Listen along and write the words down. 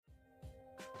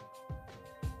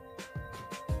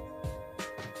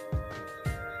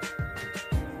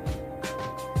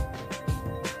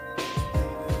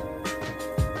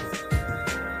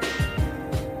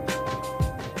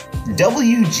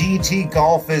WGT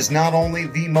Golf is not only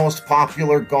the most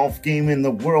popular golf game in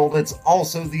the world, it's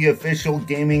also the official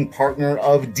gaming partner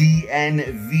of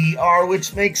DNVR,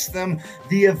 which makes them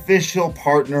the official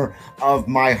partner of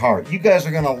my heart. You guys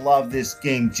are going to love this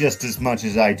game just as much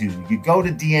as I do. You go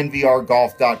to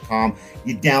dnvrgolf.com,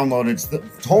 you download it, it's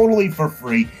totally for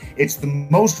free. It's the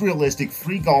most realistic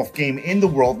free golf game in the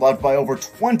world, loved by over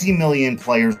 20 million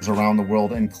players around the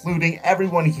world, including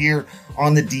everyone here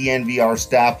on the DNVR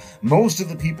staff. Most of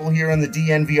the people here in the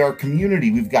DNVR community.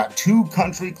 We've got 2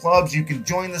 country clubs. You can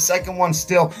join the second one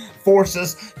still. Force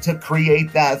us to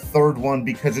create that third one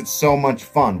because it's so much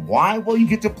fun. Why? Well, you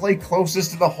get to play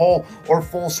closest to the hole or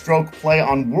full stroke play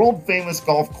on world famous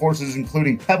golf courses,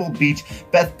 including Pebble Beach,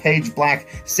 Bethpage Black,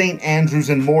 St. Andrews,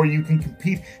 and more. You can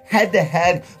compete head to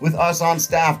head with us on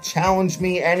staff. Challenge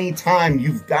me anytime.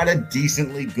 You've got a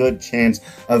decently good chance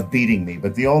of beating me.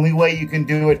 But the only way you can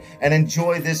do it and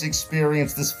enjoy this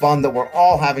experience, this fun that we're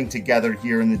all having together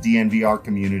here in the DNVR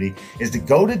community, is to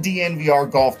go to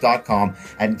dnvrgolf.com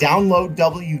and download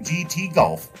WGT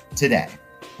Golf today.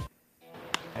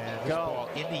 And this ball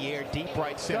in the air, deep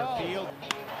right center field.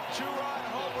 2-run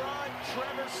home run,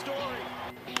 Trevor Story.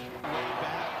 Way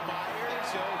back,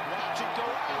 Myers, watch it go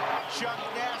out. Chuck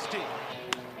Nasty.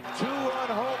 2-run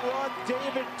home run,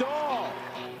 David Dahl.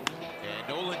 And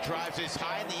Nolan drives this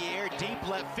high in the air, deep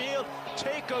left field.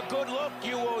 Take a good look,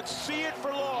 you won't see it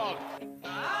for long.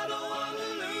 I don't want to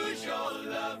lose your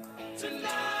love tonight.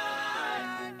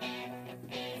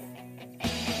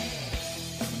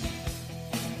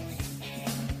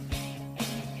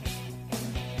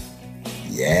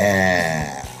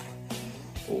 Yeah.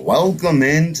 Welcome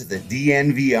into the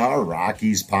DNVR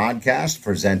Rockies podcast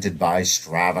presented by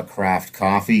Strava Craft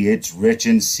Coffee. It's rich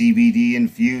and CBD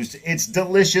infused. It's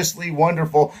deliciously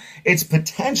wonderful. It's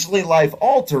potentially life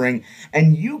altering,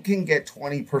 and you can get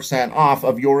 20% off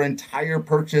of your entire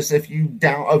purchase if you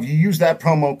use that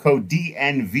promo code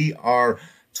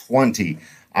DNVR20.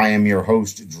 I am your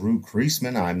host, Drew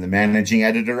Kreisman. I'm the managing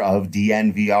editor of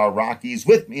DNVR Rockies.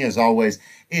 With me, as always,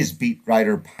 is beat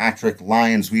writer Patrick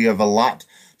Lyons. We have a lot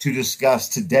to discuss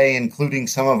today, including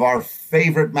some of our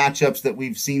favorite matchups that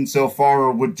we've seen so far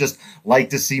or would just like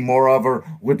to see more of or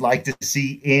would like to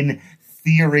see in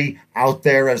theory out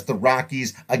there as the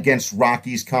Rockies against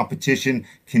Rockies competition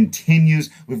continues.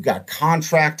 We've got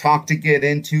contract talk to get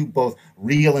into, both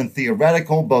real and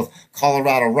theoretical, both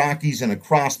Colorado Rockies and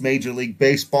across Major League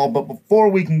Baseball. But before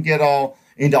we can get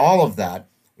into all of that,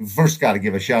 we first got to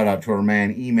give a shout out to our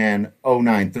man,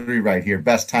 E-Man093 right here.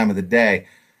 Best time of the day.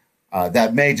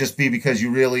 That may just be because you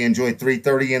really enjoy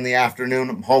 3:30 in the afternoon.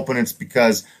 I'm hoping it's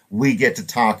because we get to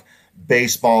talk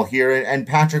baseball here. And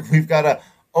Patrick, we've got to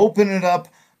open it up,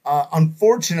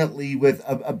 unfortunately, with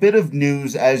a bit of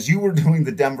news. As you were doing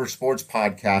the Denver Sports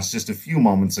Podcast just a few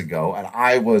moments ago, and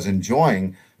I was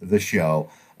enjoying the show,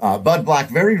 Bud Black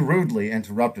very rudely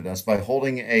interrupted us by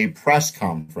holding a press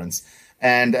conference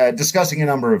and discussing a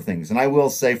number of things. And I will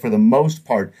say, for the most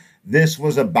part, this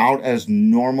was about as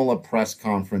normal a press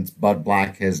conference Bud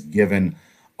Black has given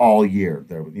all year.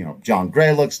 There, John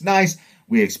Gray looks nice.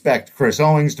 We expect Chris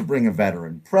Owings to bring a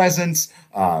veteran presence.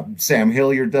 Sam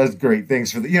Hilliard does great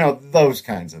things for those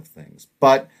kinds of things.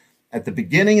 But at the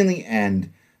beginning and the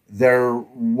end, there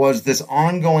was this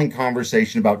ongoing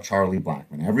conversation about Charlie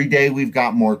Blackmon. Every day we've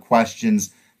got more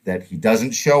questions that he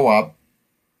doesn't show up.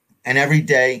 And every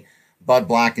day Bud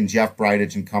Black and Jeff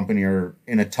Bridich and company are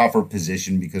in a tougher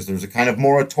position because there's a kind of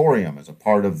moratorium as a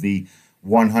part of the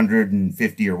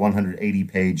 150 or 180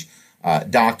 page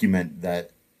document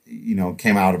that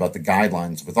came out about the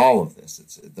guidelines with all of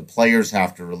this. The players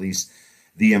have to release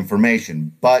the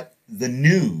information. But the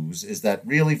news is that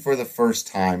really for the first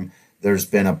time, there's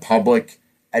been a public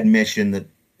admission that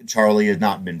Charlie has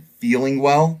not been feeling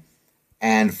well.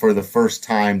 And for the first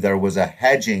time, there was a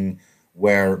hedging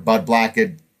where Bud Black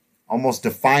had almost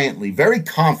defiantly, very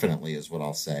confidently is what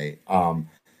I'll say,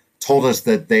 told us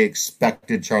that they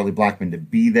expected Charlie Blackmon to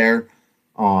be there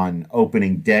on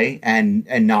opening day and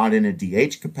not in a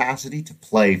DH capacity, to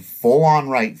play full on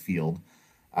right field.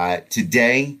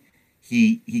 Today,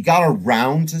 he got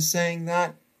around to saying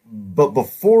that, but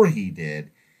before he did,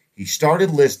 he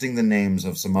started listing the names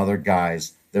of some other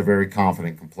guys they're very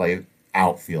confident can play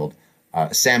outfield.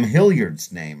 Sam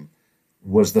Hilliard's name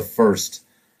was the first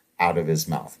out of his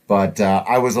mouth. But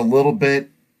I was a little bit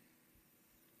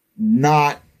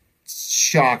not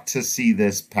shocked to see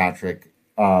this, Patrick.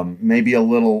 Maybe a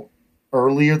little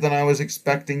earlier than I was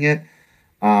expecting it.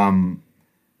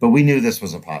 But we knew this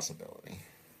was a possibility.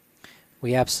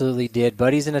 We absolutely did.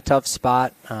 Buddy's in a tough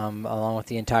spot, along with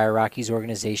the entire Rockies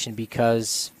organization,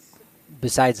 because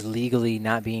besides legally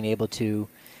not being able to,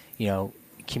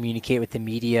 communicate with the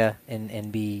media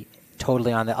and be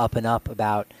totally on the up and up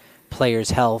about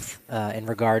players' health in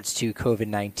regards to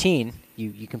COVID-19.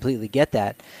 You completely get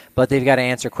that. But they've got to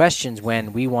answer questions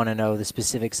when we want to know the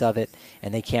specifics of it,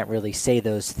 and they can't really say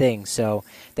those things. So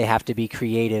they have to be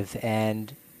creative,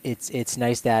 and it's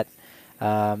nice that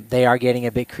they are getting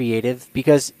a bit creative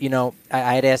because,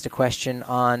 I had asked a question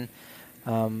on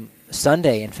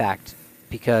Sunday, in fact,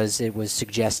 because it was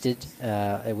suggested,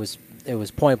 it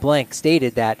was point blank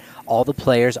stated that all the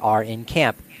players are in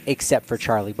camp except for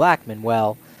Charlie Blackmon.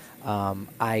 Well,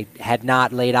 I had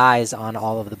not laid eyes on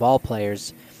all of the ball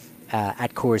players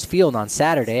at Coors Field on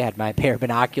Saturday. I had my pair of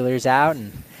binoculars out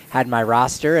and had my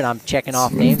roster, and I'm checking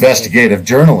off names. Investigative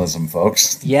journalism,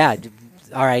 folks. Yeah.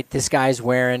 All right, this guy's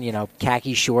wearing,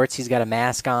 khaki shorts. He's got a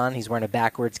mask on. He's wearing a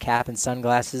backwards cap and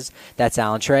sunglasses. That's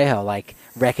Alan Trejo,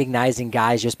 recognizing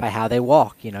guys just by how they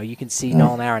walk. You can see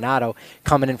Nolan Arenado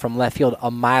coming in from left field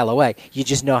a mile away. You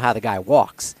just know how the guy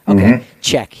walks. Okay,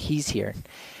 check, he's here.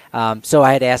 So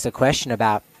I had asked a question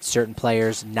about certain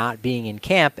players not being in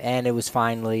camp, and it was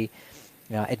finally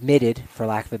admitted, for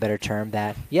lack of a better term,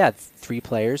 that, 3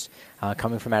 players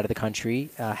coming from out of the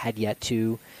country had yet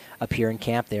to appear in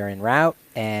camp. They're en route,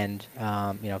 and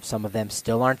some of them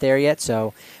still aren't there yet.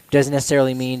 So it doesn't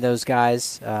necessarily mean those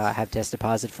guys have tested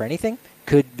positive for anything.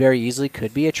 Could very easily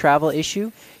be a travel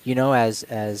issue.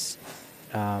 As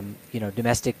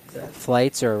domestic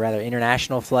flights, or rather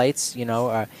international flights,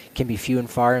 can be few and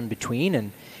far in between,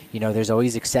 and there's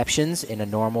always exceptions in a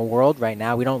normal world. Right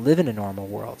now, we don't live in a normal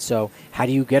world. So how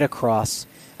do you get across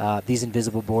these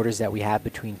invisible borders that we have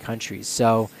between countries?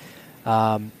 So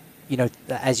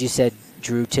as you said,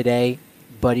 Drew, today,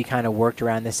 Buddy kind of worked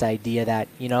around this idea that,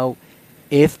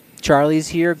 if Charlie's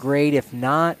here, great. If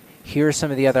not, here are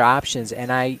some of the other options.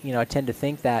 And I tend to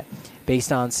think that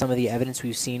based on some of the evidence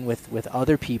we've seen with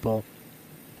other people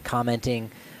commenting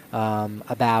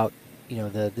about,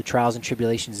 the trials and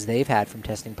tribulations they've had from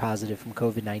testing positive from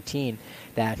COVID-19,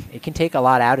 that it can take a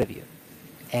lot out of you.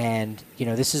 And,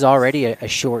 this is already a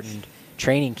shortened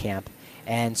training camp.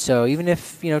 And so even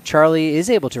if, Charlie is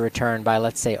able to return by,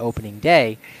 let's say, opening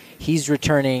day, he's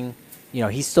returning,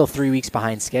 he's still 3 weeks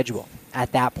behind schedule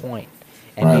at that point.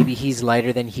 And maybe he's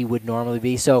lighter than he would normally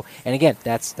be. So, and again,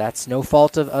 that's no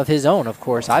fault of his own, of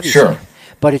course, obviously. Sure.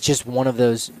 But it's just one of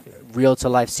those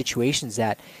real-to-life situations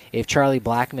that if Charlie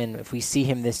Blackmon, if we see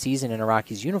him this season in a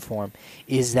Rockies uniform,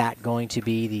 is that going to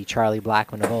be the Charlie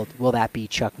Blackmon of old? Will that be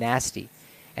Chuck Nasty?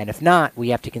 And if not, we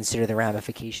have to consider the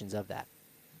ramifications of that.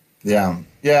 Yeah,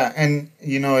 and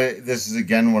this is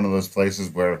again one of those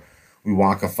places where we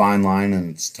walk a fine line,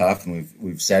 and it's tough. And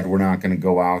we've said we're not going to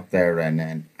go out there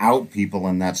and out people,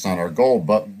 and that's not our goal.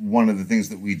 But one of the things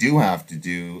that we do have to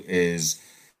do is,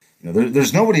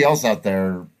 there's nobody else out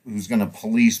there who's going to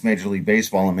police Major League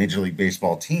Baseball and Major League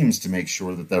Baseball teams to make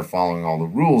sure that they're following all the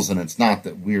rules. And it's not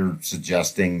that we're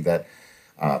suggesting that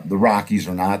the Rockies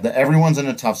are not. That everyone's in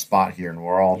a tough spot here, and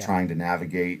we're all trying to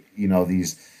navigate,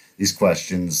 these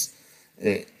questions.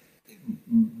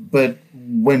 But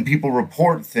when people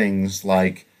report things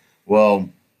like, well,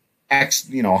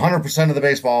 100% of the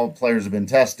baseball players have been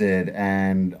tested,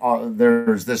 and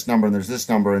there's this number and there's this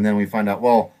number, and then we find out,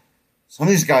 well, some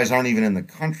of these guys aren't even in the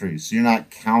country, so you're not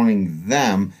counting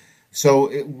them. So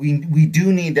we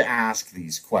do need to ask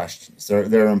these questions.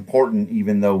 They're important,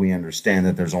 even though we understand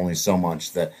that there's only so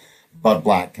much that Bud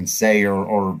Black can say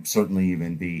or certainly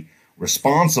even be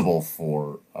responsible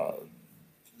for.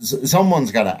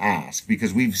 Someone's got to ask,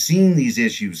 because we've seen these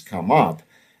issues come up,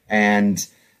 and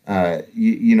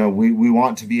we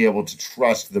want to be able to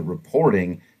trust the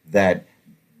reporting that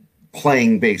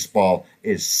playing baseball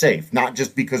is safe, not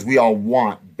just because we all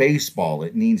want baseball.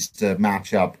 It needs to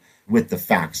match up with the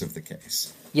facts of the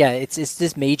case. Yeah, it's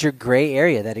this major gray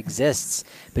area that exists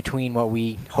between what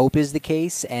we hope is the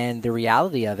case and the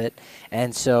reality of it.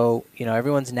 And so,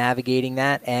 everyone's navigating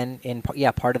that, and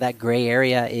part of that gray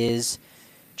area is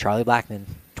Charlie Blackmon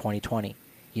 2020.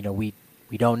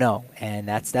 We don't know, and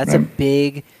that's a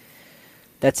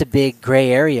big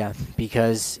gray area,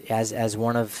 because as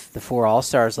one of the 4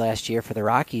 All-Stars last year for the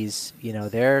Rockies,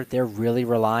 they're really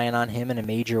relying on him in a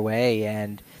major way.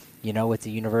 And with the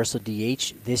universal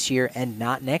DH this year and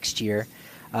not next year,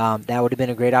 that would have been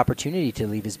a great opportunity to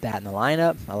leave his bat in the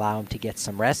lineup, allow him to get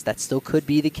some rest. That still could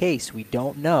be the case. We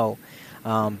don't know,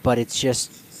 but it's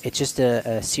just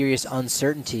a serious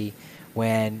uncertainty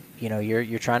when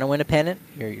you're trying to win a pennant,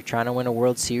 you're trying to win a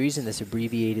World Series in this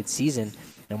abbreviated season,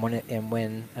 and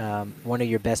when one of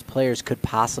your best players could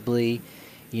possibly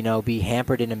be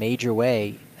hampered in a major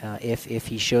way if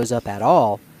he shows up at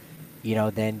all,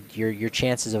 then your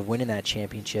chances of winning that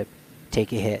championship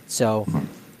take a hit. So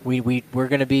we're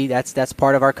going to be that's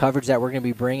part of our coverage that we're going to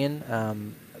be bringing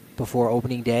before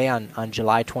opening day on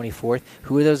July 24th.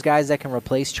 Who are those guys that can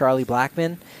replace Charlie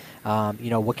Blackmon?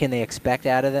 What can they expect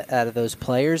out of those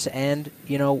players, and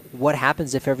what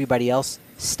happens if everybody else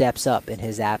steps up in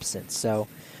his absence? So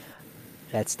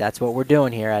that's what we're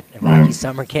doing here at Rocky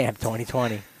Summer Camp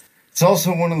 2020. It's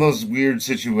also one of those weird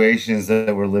situations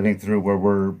that we're living through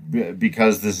where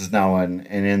because this is now an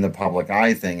in the public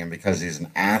eye thing, and because he's an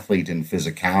athlete and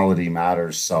physicality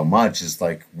matters so much, it's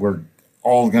like we're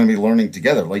all going to be learning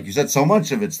together. Like you said, so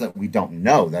much of it's that we don't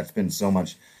know. That's been so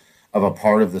much of a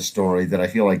part of the story that I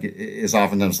feel like is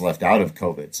oftentimes left out of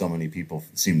COVID. So many people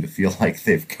seem to feel like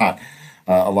they've got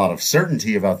a lot of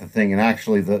certainty about the thing. And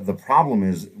actually the problem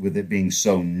is with it being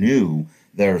so new,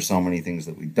 there are so many things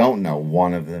that we don't know.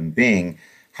 One of them being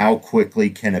how quickly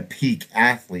can a peak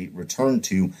athlete return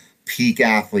to peak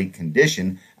athlete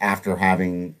condition after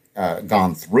having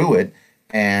gone through it.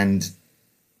 And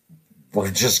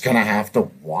we're just going to have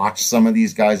to watch some of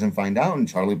these guys and find out. And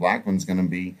Charlie Blackmon's going to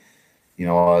be,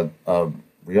 a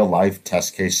real life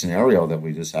test case scenario that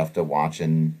we just have to watch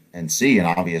and see. And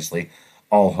obviously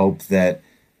I'll hope that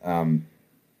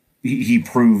he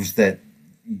proves that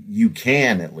you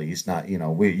can at least not,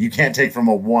 you can't take from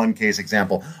a one case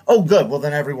example. Oh, good. Well,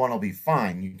 then everyone will be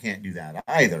fine. You can't do that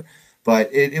either.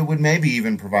 But it would maybe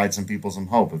even provide some people some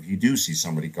hope if you do see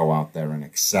somebody go out there and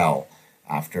excel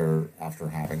after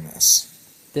having this.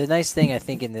 The nice thing I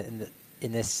think in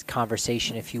this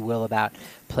conversation, if you will, about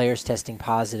players testing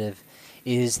positive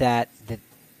is that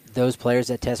those players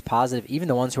that test positive, even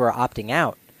the ones who are opting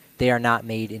out, they are not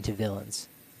made into villains.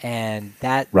 And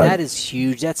that is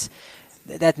huge.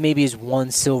 That maybe is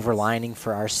one silver lining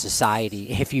for our society,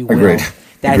 if you will. Agreed.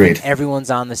 That I think everyone's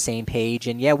on the same page.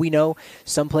 And, yeah, we know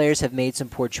some players have made some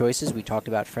poor choices. We talked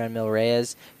about Franmil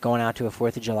Reyes going out to a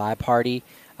 4th of July party.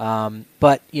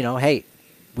 But, hey,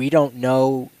 we don't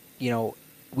know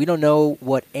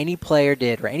what any player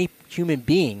did or any human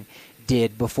being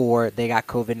did before they got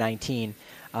COVID-19.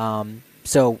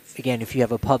 So, again, if you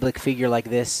have a public figure like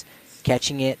this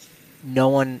catching it, no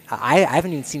one – I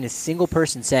haven't even seen a single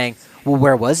person saying, well,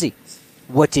 where was he?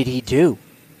 What did he do?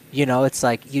 It's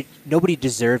like nobody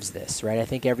deserves this, right? I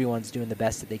think everyone's doing the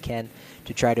best that they can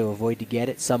to try to avoid to get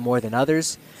it, some more than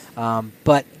others.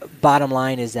 But bottom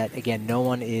line is that, again, no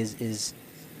one is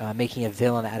making a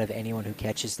villain out of anyone who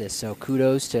catches this. So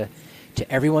kudos to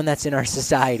everyone that's in our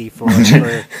society for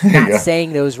not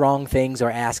saying those wrong things or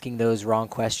asking those wrong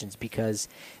questions, because,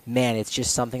 man, it's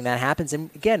just something that happens. And,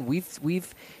 again,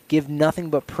 we've give nothing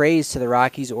but praise to the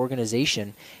Rockies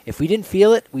organization. If we didn't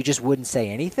feel it, we just wouldn't say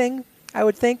anything, I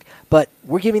would think. But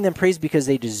we're giving them praise because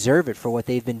they deserve it for what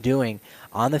they've been doing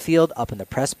on the field, up in the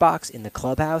press box, in the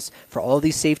clubhouse, for all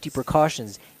these safety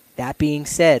precautions. That being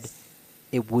said,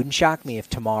 it wouldn't shock me if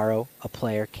tomorrow a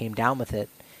player came down with it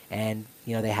and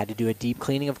they had to do a deep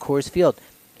cleaning of Coors Field.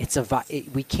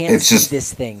 We can't see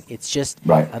this thing. It's just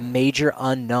a major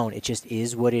unknown. It just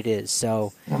is what it is.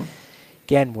 So,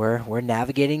 again, we're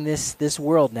navigating this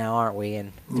world now, aren't we?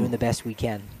 And doing the best we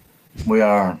can. We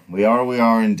are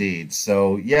indeed.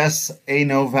 So, yes,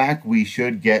 Novak, we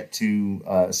should get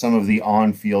to some of the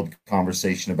on-field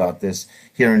conversation about this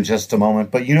here in just a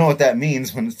moment. But you know what that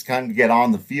means. When it's time to get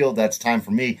on the field, that's time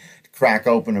for me to crack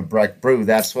open a Breck Brew.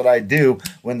 That's what I do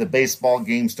when the baseball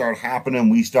games start happening.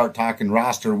 We start talking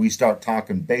roster. We start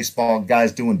talking baseball,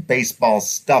 guys doing baseball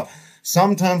stuff.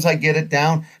 Sometimes I get it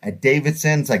down at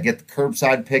Davidson's. I get the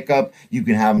curbside pickup. You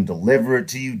can have them deliver it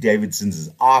to you. Davidson's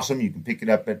is awesome. You can pick it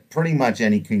up at pretty much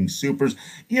any King Soopers.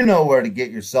 You know where to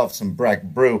get yourself some Breck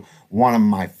Brew. One of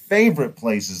my favorite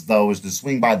places, though, is to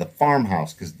swing by the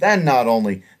farmhouse, because then not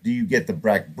only do you get the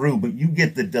Breck Brew, but you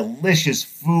get the delicious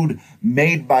food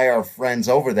made by our friends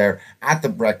over there at the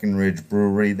Breckenridge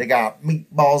Brewery. They got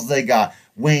meatballs, they got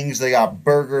wings, they got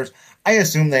burgers. I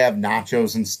assume they have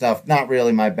nachos and stuff. Not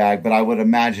really my bag, but I would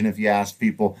imagine if you ask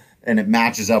people and it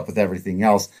matches up with everything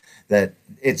else, that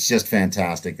it's just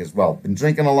fantastic as well. Been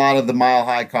drinking a lot of the Mile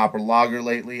High Copper Lager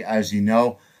lately, as you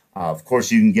know. Of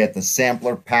course, you can get the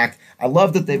sampler pack. I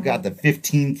love that they've got the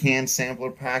 15-can sampler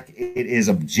pack. It is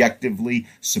objectively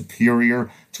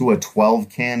superior to a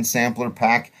 12-can sampler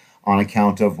pack on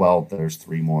account of, well, there's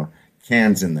 3 more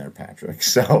cans in there, Patrick.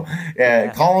 So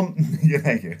call him,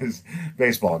 thank you,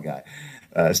 baseball guy.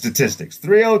 Statistics,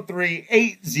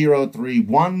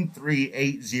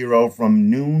 303-803-1380 from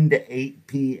noon to 8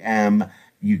 p.m.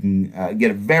 You can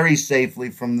get it very safely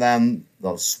from them.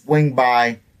 They'll swing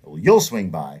by. You'll swing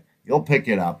by. You'll pick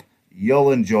it up.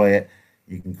 You'll enjoy it.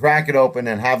 You can crack it open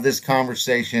and have this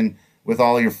conversation with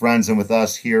all your friends and with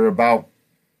us here about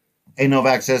A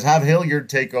Novak says, have Hilliard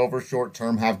take over short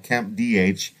term, have Kemp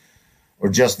DH, or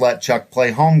just let Chuck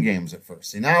play home games at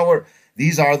first. See, now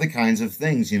these are the kinds of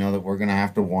things, that we're going to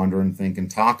have to wonder and think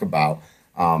and talk about.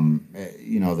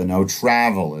 The no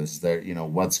travel, is there,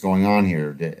 what's going on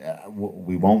here?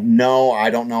 We won't know. I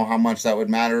don't know how much that would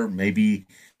matter. Maybe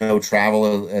no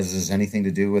travel has anything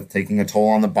to do with taking a toll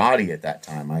on the body at that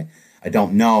time. I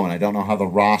don't know, and I don't know how the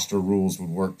roster rules would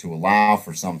work to allow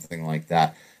for something like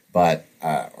that. But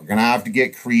we're going to have to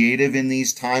get creative in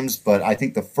these times. But I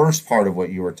think the first part of what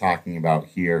you were talking about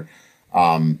here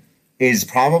is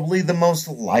probably the most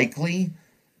likely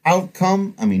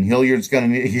outcome. I mean,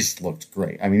 he's looked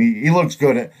great. I mean, he looks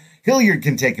good. Hilliard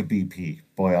can take a BP.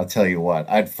 Boy, I'll tell you what.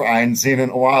 I hadn't seen it in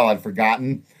a while. I'd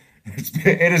forgotten.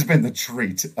 It has been the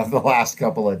treat of the last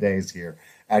couple of days here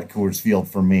at Coors Field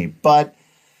for me. But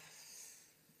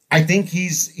I think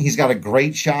he's got a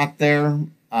great shot there.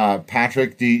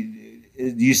 Patrick, do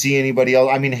you see anybody else?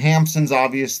 I mean, Hampson's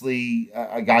obviously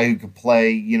a guy who could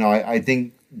play. I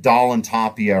think Dahl and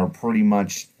Tapia are pretty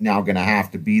much now going to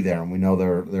have to be there, and we know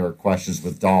there are questions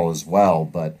with Dahl as well.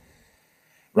 But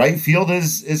right field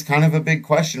is kind of a big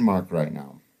question mark right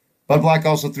now. Bud Black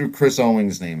also threw Chris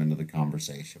Owings' name into the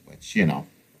conversation, which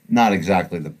not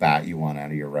exactly the bat you want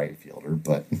out of your right fielder,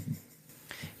 but.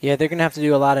 Yeah, they're going to have to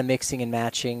do a lot of mixing and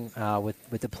matching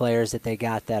with the players that they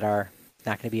got that are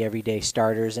not going to be everyday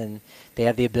starters, and they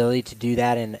have the ability to do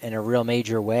that in a real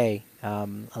major way. A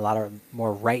lot of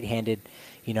more right-handed,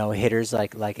 hitters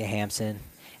like a Hampson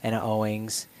and a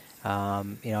Owings,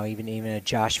 even a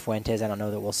Josh Fuentes. I don't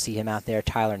know that we'll see him out there.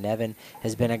 Tyler Nevin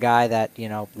has been a guy that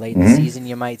late in the season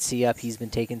you might see up. He's been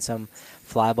taking some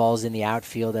fly balls in the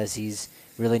outfield as he's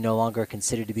really no longer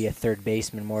considered to be a third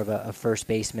baseman, more of a first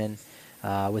baseman.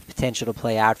 With potential to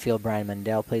play outfield. Brian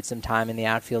Mundell played some time in the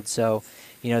outfield. So,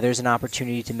 there's an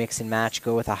opportunity to mix and match,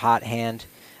 go with a hot hand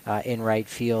in right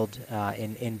field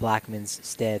in Blackman's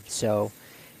stead. So,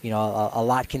 a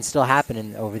lot can still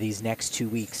happen over these next 2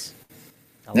 weeks.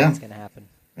 A lot's going to happen.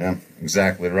 Yeah,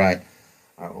 exactly right.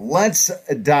 Let's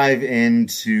dive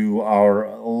into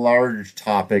our large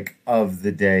topic of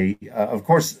the day. Of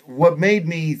course, what made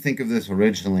me think of this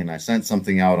originally, and I sent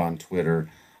something out on Twitter,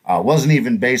 wasn't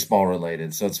even baseball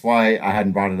related, so that's why I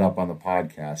hadn't brought it up on the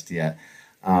podcast yet.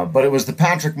 But it was the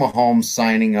Patrick Mahomes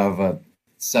signing of a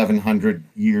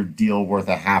 700-year deal worth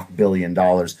 $500 million.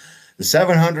 The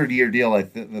 700-year deal,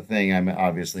 the thing I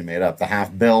obviously made up, the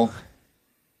 $500 million,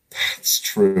 that's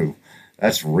true.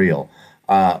 That's real.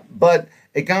 But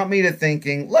it got me to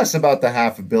thinking less about the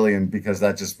 $500 million because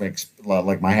that just makes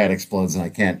like my head explodes and I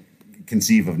can't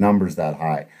conceive of numbers that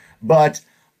high. But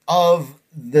of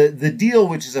the deal,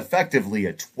 which is effectively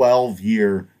a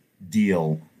 12-year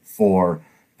deal for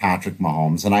Patrick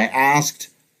Mahomes. And I asked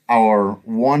our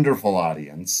wonderful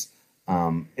audience,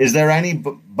 is there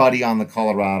anybody on the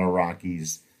Colorado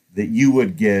Rockies that you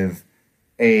would give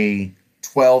a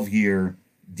 12-year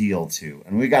deal to?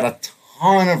 And we got a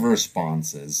ton of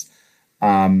responses.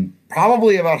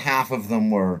 Probably about half of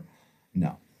them were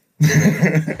no.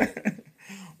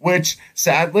 Which,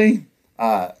 sadly,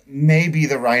 may be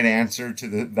the right answer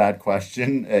to that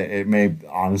question. It may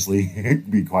honestly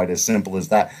be quite as simple as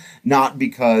that. Not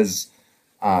because,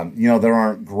 there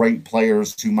aren't great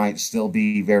players who might still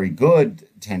be very good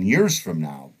 10 years from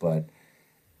now. But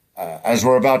as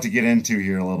we're about to get into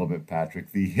here a little bit,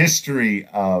 Patrick, the history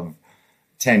of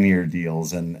 10-year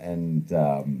deals and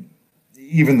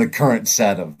even the current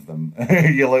set of them,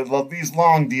 these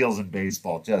long deals in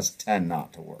baseball just tend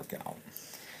not to work out.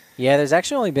 Yeah, there's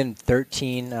actually only been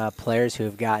 13 players who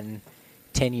have gotten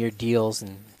 10-year deals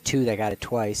and 2 that got it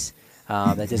twice.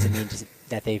 That doesn't mean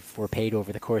that they were paid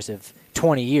over the course of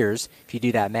 20 years. If you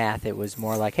do that math, it was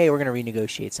more like, hey, we're going to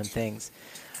renegotiate some things.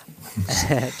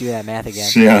 Do that math again.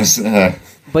 Yes.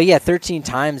 But yeah, 13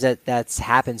 times that's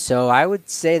happened. So I would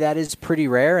say that is pretty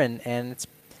rare, and it's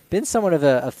been somewhat of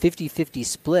a 50-50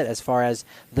 split as far as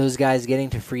those guys getting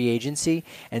to free agency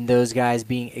and those guys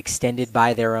being extended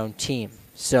by their own team.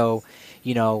 So,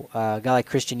 a guy like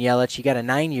Christian Yelich, he got a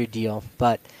 9-year deal,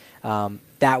 but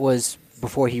that was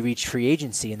before he reached free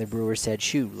agency, and the Brewers said,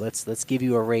 shoot, let's give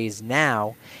you a raise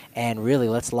now, and really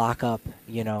let's lock up,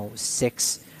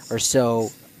 6 or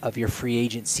so of your free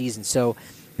agent season. So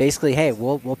basically, hey,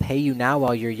 we'll pay you now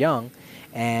while you're young,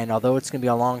 and although it's going to be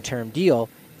a long-term deal,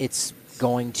 it's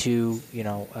going to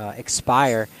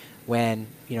expire when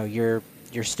you're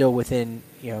still within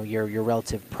your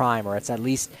relative prime, or it's at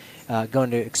least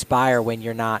going to expire when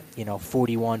you're not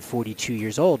 41, 42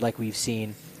 years old, like we've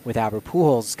seen with Albert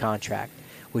Pujols' contract,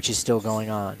 which is still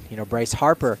going on. Bryce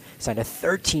Harper signed a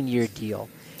 13-year deal,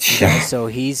 so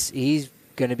he's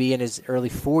going going to be in his early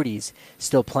 40s,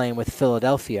 still playing with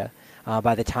Philadelphia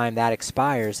by the time that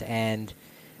expires. And,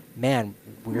 man,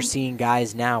 we're seeing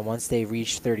guys now, once they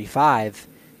reach 35,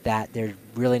 that they're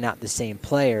really not the same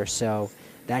player. So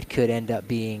that could end up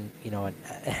being,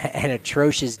 an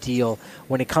atrocious deal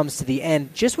when it comes to the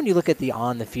end, just when you look at the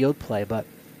on-the-field play. But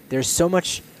there's so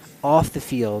much off the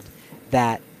field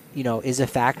that, is a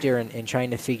factor in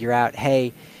trying to figure out,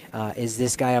 hey, is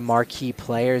this guy a marquee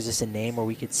player? Is this a name where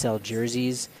we could sell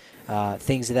jerseys,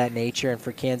 things of that nature? And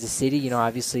for Kansas City,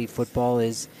 obviously football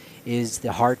is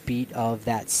the heartbeat of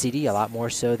that city, a lot more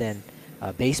so than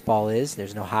baseball is.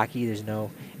 There's no hockey. There's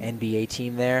no NBA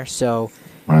team there. So,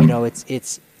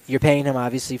 it's you're paying him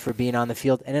obviously for being on the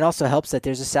field. And it also helps that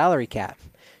there's a salary cap,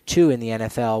 too, in the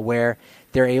NFL where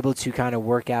they're able to kind of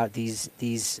work out these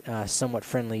somewhat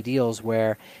friendly deals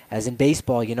where, as in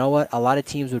baseball, you know what? A lot of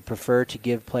teams would prefer to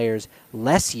give players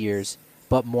less years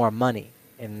but more money.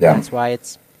 And that's why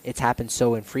it's happened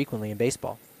so infrequently in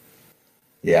baseball.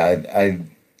 Yeah,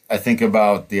 I think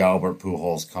about the Albert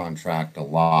Pujols contract a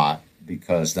lot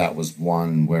because that was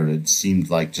one where it seemed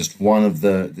like just one of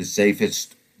the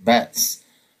safest bets,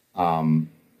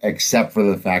 except for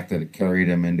the fact that it carried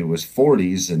him into his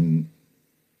 40s and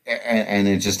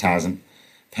it just hasn't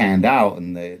panned out.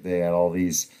 And they had all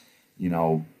these,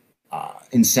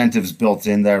 incentives built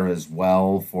in there as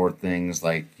well for things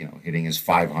like, hitting his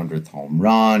 500th home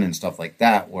run and stuff like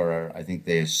that, where I think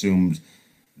they assumed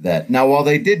that now, while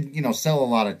they did, sell a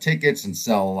lot of tickets and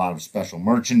sell a lot of special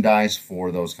merchandise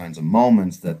for those kinds of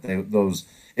moments, that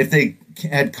if they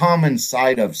had come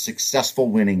inside of successful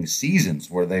winning seasons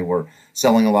where they were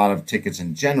selling a lot of tickets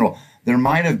in general, there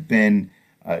might have been,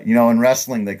 in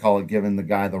wrestling, they call it giving the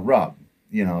guy the rub.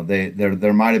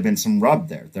 There might have been some rub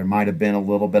there. There might have been a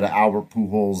little bit of Albert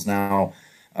Pujols now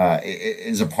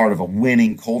is a part of a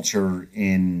winning culture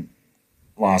in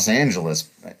Los Angeles,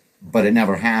 but it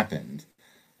never happened.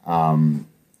 And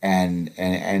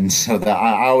so that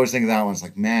I always think of that one's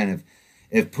like, man,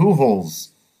 if Pujols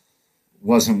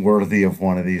wasn't worthy of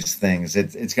one of these things,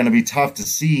 it's going to be tough to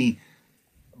see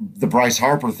the Bryce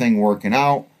Harper thing working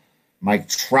out. Mike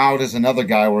Trout is another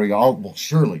guy where you go, oh, well,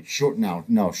 surely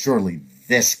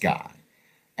this guy,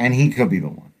 and he could be the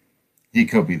one. He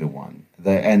could be the one.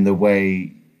 The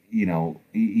way,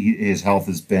 his health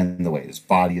has been, the way his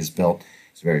body is built,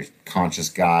 he's a very conscious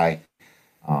guy.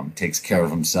 Takes care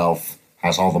of himself,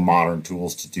 has all the modern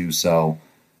tools to do so.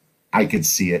 I could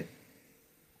see it.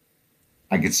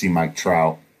 I could see Mike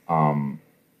Trout.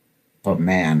 But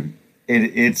man,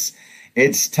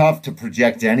 it's tough to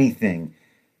project anything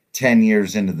 10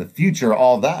 years into the future.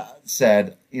 All that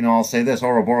said, I'll say this.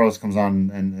 Ouroboros comes on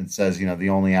and says, the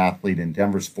only athlete in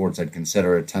Denver sports I'd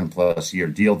consider a 10-plus year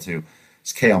deal to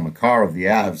is Cale Makar of the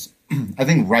Avs. I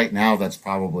think right now that's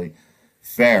probably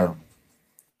fair.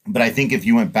 But I think if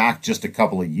you went back just a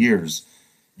couple of years,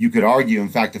 you could argue, in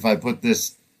fact, if I put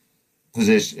this on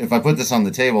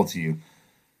the table to you,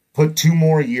 put 2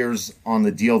 more years on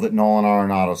the deal that Nolan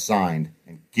Arenado signed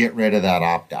and get rid of that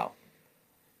opt-out.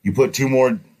 You put 2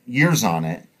 more years on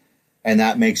it, and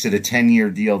that makes it a 10-year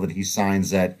deal that he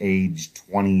signs at age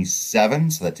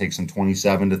 27, so that takes him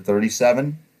 27 to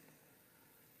 37.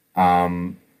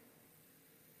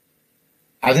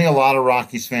 I think a lot of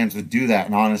Rockies fans would do that,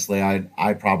 and honestly,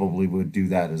 I probably would do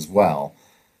that as well.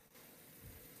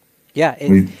 Yeah,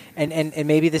 and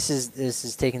maybe this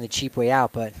is taking the cheap way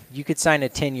out, but you could sign a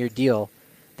 10-year deal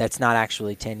that's not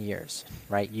actually 10 years,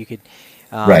 right? You could,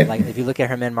 right. Like if you look at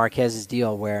Germán Marquez's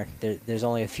deal, where there's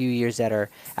only a few years that are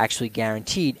actually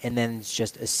guaranteed, and then it's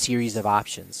just a series of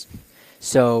options.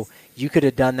 So you could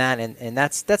have done that, and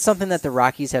that's something that the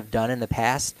Rockies have done in the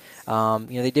past.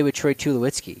 They did with Troy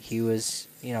Tulowitzki. He was,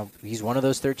 he's one of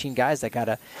those 13 guys that got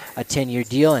a 10-year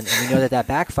deal, and we know that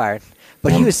backfired.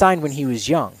 But he was signed when he was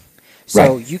young.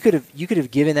 So right. you could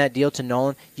have given that deal to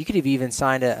Nolan. You could have even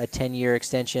signed a 10-year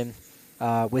extension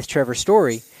with Trevor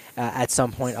Story at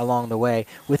some point along the way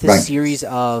with a right. series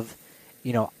of,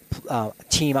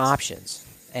 team options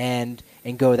and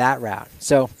go that route.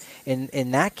 So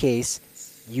in that case,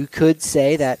 you could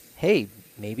say that, hey,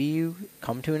 maybe you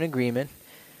come to an agreement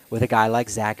with a guy like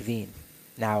Zach Veen.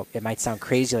 Now, it might sound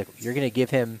crazy, like you're going to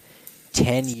give him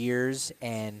 10 years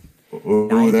and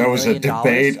there was a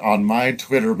debate on my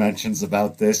Twitter mentions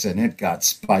about this, and it got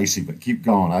spicy, but keep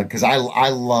going, because I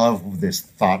love this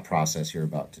thought process you're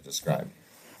about to describe.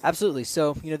 Absolutely.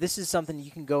 So, this is something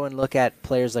you can go and look at.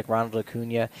 Players like Ronald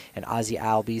Acuna and Ozzie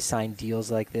Albies sign deals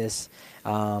like this.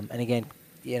 And again,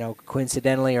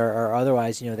 coincidentally or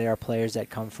otherwise, they are players that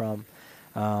come from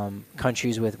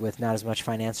countries with not as much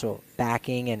financial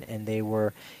backing, and they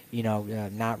were,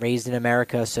 not raised in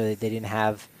America, so they didn't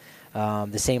have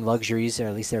the same luxuries, or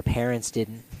at least their parents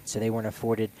didn't, so they weren't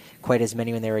afforded quite as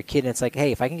many when they were a kid. And it's like,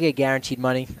 hey, if I can get guaranteed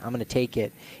money, I'm going to take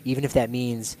it, even if that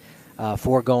means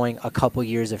foregoing a couple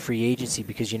years of free agency,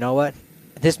 because you know what?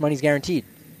 This money's guaranteed.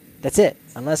 That's it.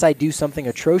 Unless I do something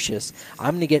atrocious,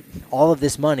 I'm going to get all of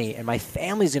this money, and my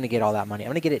family's going to get all that money. I'm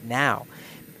going to get it now,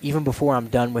 even before I'm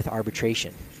done with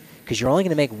arbitration. Because you're only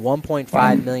going to make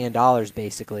 $1.5 million,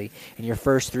 basically, in your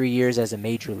first 3 years as a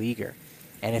major leaguer.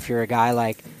 And if you're a guy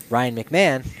like Ryan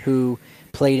McMahon, who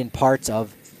played in parts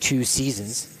of 2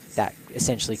 seasons that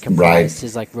essentially comprised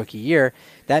his rookie year,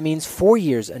 that means 4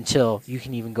 years until you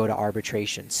can even go to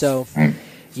arbitration. So,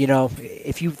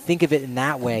 if you think of it in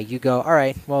that way, you go, all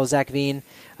right, well, Zach Veen,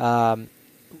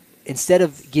 instead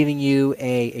of giving you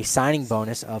a signing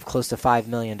bonus of close to $5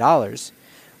 million,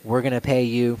 we're going to pay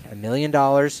you $1 million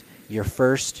your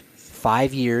first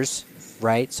 5 years,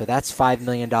 right? So that's $5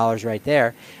 million right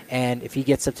there. And if he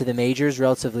gets up to the majors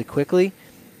relatively quickly,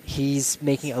 he's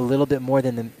making a little bit more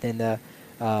than the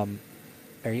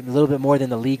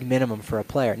league minimum for a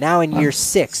player. Now in year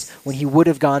 6, when he would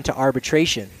have gone to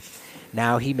arbitration,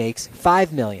 now he makes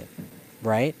 $5 million,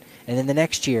 right? And then the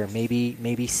next year, maybe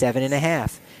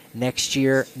 7.5. Next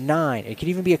year, 9. It could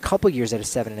even be a couple years at a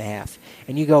 7.5.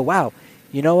 And you go, wow,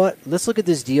 you know what? Let's look at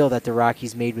this deal that the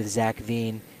Rockies made with Zach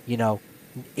Veen,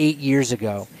 8 years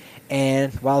ago.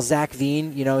 And while Zach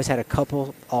Veen, has had a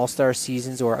couple all-star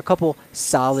seasons or a couple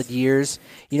solid years,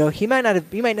 he might not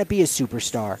be a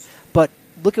superstar, but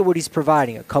look at what he's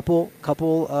providing. A couple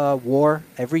WAR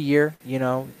every year,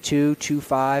 2,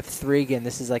 5, 3. Again,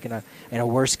 this is like in a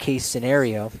worst case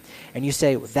scenario. And you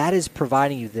say that is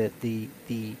providing you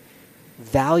the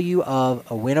value of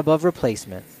a win above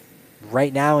replacement.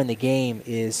 Right now in the game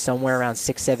is somewhere around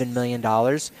 $6-7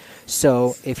 million.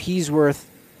 So if he's worth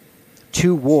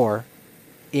 2 WAR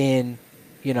in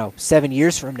 7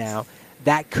 years from now,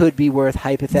 that could be worth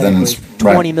hypothetically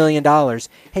 $20 million.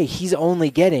 Hey, he's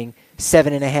only getting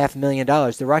 $7.5 million.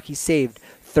 The Rockies saved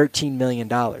 $13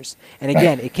 million. And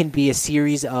again, it can be a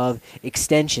series of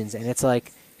extensions, and it's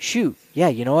like, shoot, yeah,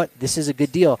 you know what? This is a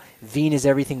good deal. Veen is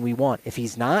everything we want. If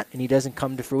he's not and he doesn't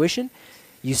come to fruition,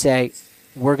 you say,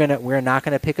 we're not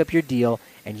gonna pick up your deal,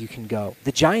 and you can go.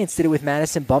 The Giants did it with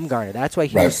Madison Bumgarner. That's why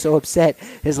he was so upset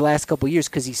his last couple of years,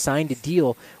 because he signed a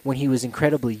deal when he was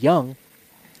incredibly young,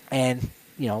 and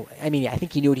I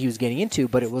think he knew what he was getting into,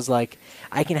 but it was like,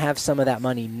 I can have some of that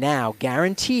money now,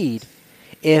 guaranteed,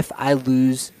 if I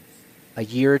lose a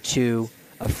year or two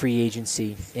of free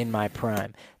agency in my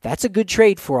prime. That's a good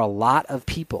trade for a lot of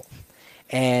people,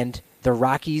 and the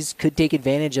Rockies could take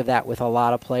advantage of that with a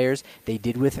lot of players. They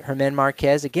did with Germán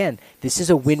Marquez. Again, this is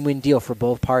a win-win deal for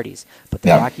both parties. But the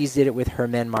Rockies did it with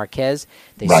Germán Marquez.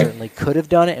 They certainly could have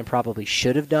done it and probably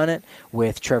should have done it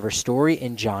with Trevor Story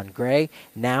and John Gray.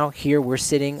 Now here we're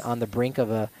sitting on the brink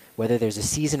of whether there's a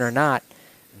season or not,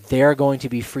 they're going to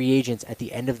be free agents at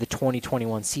the end of the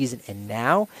 2021 season. And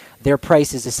now their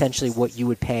price is essentially what you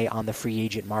would pay on the free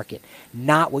agent market,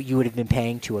 not what you would have been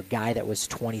paying to a guy that was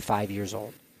 25 years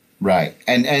old. Right.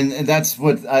 And that's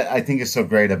what I think is so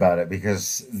great about it,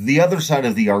 because the other side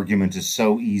of the argument is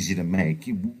so easy to make.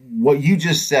 What you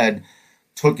just said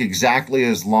took exactly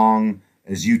as long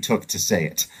as you took to say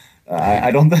it. I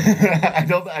don't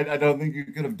think you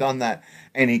could have done that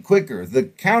any quicker. The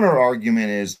counter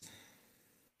argument is,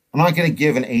 I'm not going to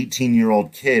give an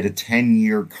 18-year-old kid a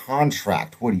 10-year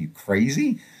contract. What are you,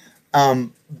 crazy?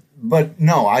 But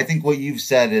no, I think what you've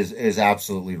said is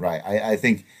absolutely right. I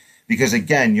think, because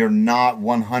again, you're not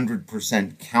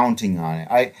 100% counting on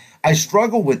it. I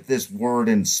struggle with this word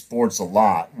in sports a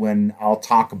lot when I'll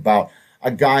talk about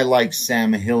a guy like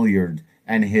Sam Hilliard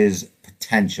and his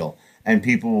potential. And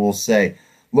people will say,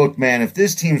 look, man, if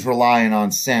this team's relying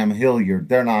on Sam Hilliard,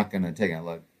 they're not going to take it.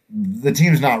 Look, the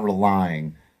team's not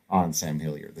relying on Sam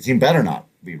Hilliard. The team better not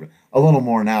be. A little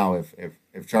more now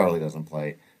if Charlie doesn't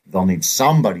play. They'll need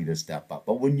somebody to step up.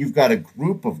 But when you've got a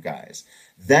group of guys,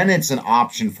 then it's an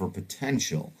option for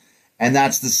potential. And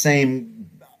that's the same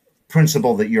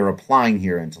principle that you're applying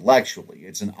here intellectually.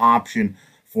 It's an option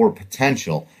for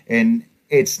potential. And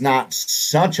it's not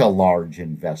such a large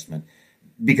investment,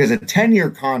 because a 10-year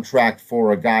contract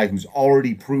for a guy who's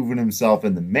already proven himself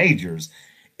in the majors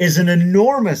is an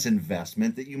enormous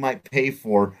investment that you might pay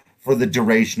for the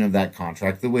duration of that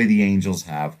contract, the way the Angels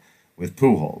have with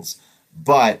Pujols.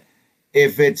 But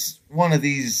if it's one of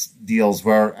these deals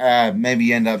where maybe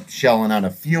you end up shelling out a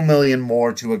few million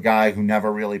more to a guy who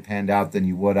never really panned out than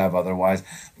you would have otherwise,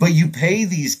 but you pay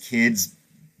these kids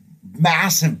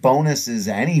massive bonuses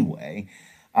anyway,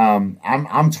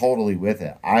 I'm totally with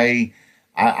it.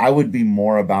 I would be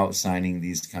more about signing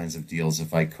these kinds of deals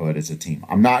if I could as a team.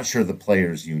 I'm not sure the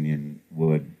players union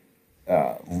would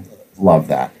love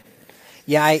that.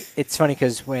 Yeah, it's funny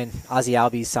because when Ozzy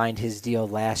Albies signed his deal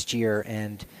last year,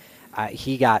 and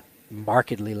he got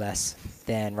markedly less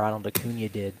than Ronald Acuna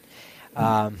did.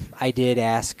 I did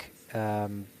ask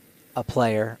a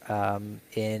player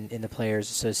in the Players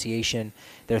Association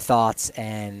their thoughts,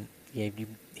 and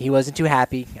he wasn't too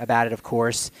happy about it, of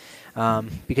course.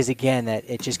 Because again, that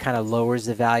it just kind of lowers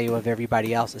the value of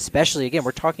everybody else. Especially again,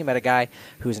 we're talking about a guy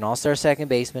who's an all-star second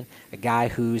baseman, a guy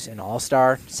who's an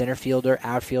all-star center fielder,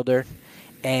 outfielder,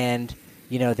 and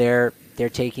they're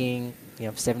taking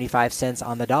 75 cents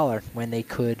on the dollar when they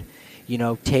could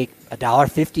take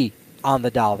 $1.50 on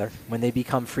the dollar when they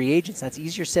become free agents. That's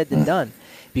easier said than done,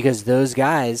 because those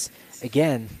guys,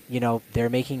 again, they're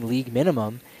making league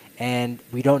minimum. And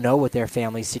we don't know what their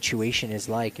family situation is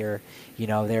like, or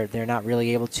they're not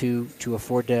really able to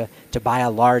afford to buy a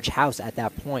large house at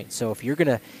that point. So if you're going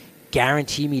to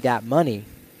guarantee me that money,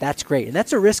 that's great, and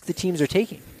that's a risk the teams are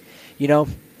taking.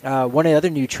 One of the other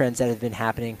new trends that have been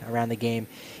happening around the game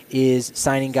is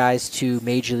signing guys to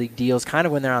major league deals, kind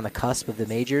of when they're on the cusp of the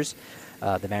majors.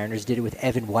 The Mariners did it with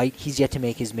Evan White. He's yet to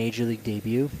make his major league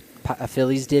debut.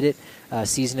 Phillies did it a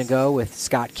season ago with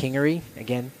Scott Kingery,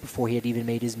 again, before he had even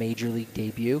made his major league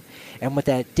debut. And what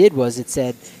that did was it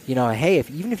said, hey,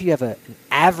 even if you have an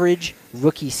average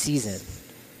rookie season,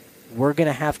 we're going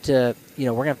to have to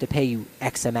pay you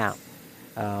X amount,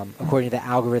 according to the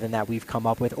algorithm that we've come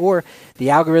up with, or the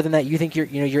algorithm that you think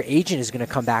your agent is going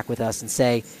to come back with us and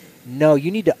say, no, you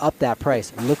need to up that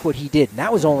price. Look what he did. And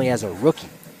that was only as a rookie.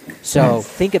 So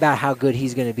think about how good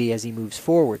he's going to be as he moves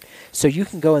forward. So you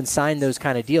can go and sign those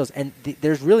kind of deals. And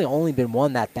there's really only been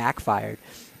one that backfired,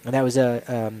 and that was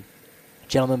a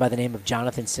gentleman by the name of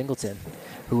Jonathan Singleton,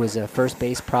 who was a first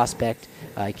base prospect.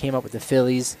 He came up with the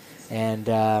Phillies, and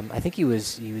I think he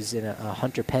was in a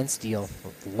Hunter Pence deal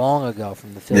long ago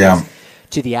from the Phillies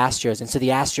to the Astros. And so the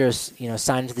Astros,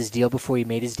 signed to this deal before he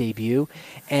made his debut.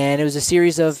 And it was a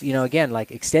series of, again,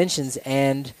 like extensions,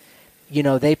 and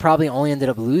they probably only ended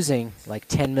up losing like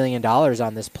 $10 million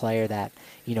on this player that,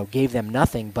 gave them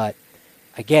nothing. But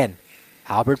again,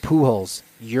 Albert Pujols,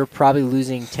 you're probably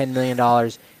losing $10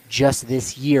 million just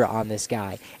this year on this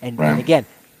guy. And again,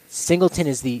 Singleton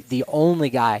is the only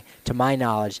guy, to my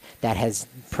knowledge, that has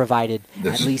provided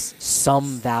at least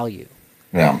some value.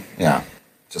 Yeah.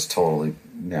 Just totally.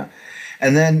 Yeah.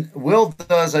 And then Will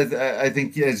does, I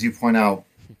think, as you point out,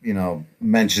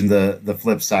 mentioned the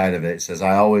flip side of it. It says,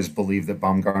 I always believe that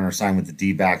Bumgarner signed with the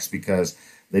D-backs because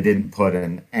they didn't put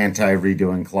an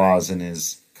anti-redoing clause in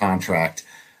his contract.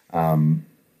 We'll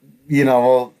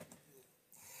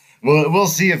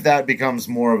see if that becomes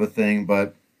more of a thing,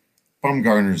 but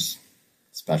Bumgarner's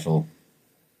special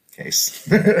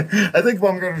case. I think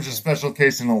Bumgarner's a special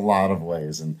case in a lot of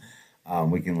ways, and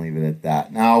we can leave it at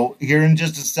that. Now, here in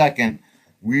just a second,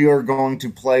 we are going to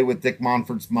play with Dick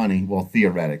Monfort's money. Well,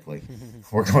 theoretically,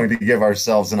 we're going to give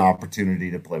ourselves an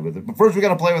opportunity to play with it. But first, we got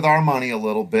to play with our money a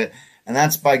little bit, and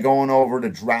that's by going over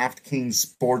to DraftKings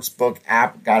Sportsbook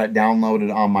app. Got it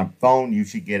downloaded on my phone. You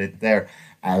should get it there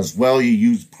as well. You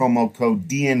use promo code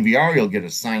DNVR. You'll get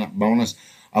a sign-up bonus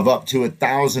of up to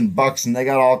 $1,000, and they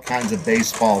got all kinds of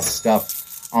baseball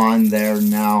stuff on there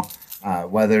now.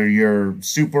 Whether you're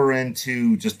super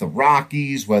into just the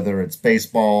Rockies, whether it's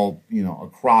baseball,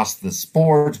 across the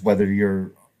sports, whether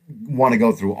you want to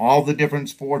go through all the different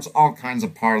sports, all kinds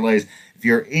of parlays. If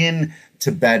you're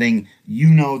into betting, you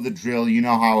know the drill, you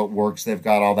know how it works. They've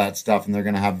got all that stuff, and they're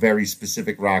going to have very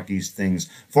specific Rockies things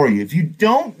for you. If you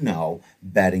don't know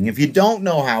betting, if you don't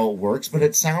know how it works, but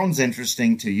it sounds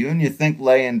interesting to you, and you think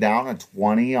laying down a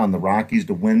 20 on the Rockies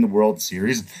to win the World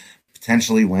Series,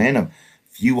 potentially win a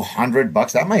few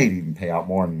 $100, that might even pay out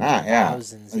more than that.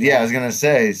 Thousands, yeah. I was gonna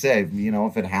say,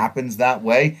 if it happens that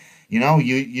way,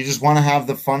 you just want to have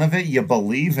the fun of it. You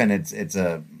believe, and it's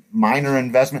a minor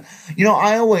investment.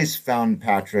 I always found,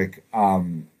 Patrick,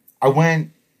 I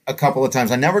went a couple of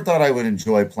times. I never thought I would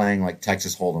enjoy playing like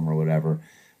Texas Hold'em or whatever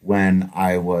when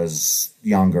I was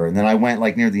younger, and then I went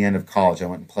like near the end of college. I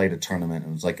went and played a tournament.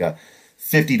 It was like a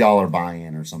 $50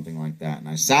 buy-in or something like that. And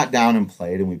I sat down and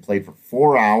played, and we played for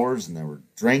 4 hours, and there were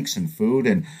drinks and food,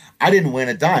 and I didn't win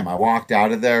a dime. I walked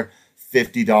out of there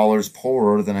 $50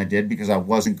 poorer than I did because I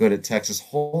wasn't good at Texas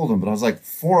Hold'em. But I was like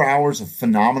 4 hours of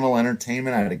phenomenal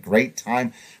entertainment. I had a great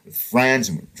time with friends,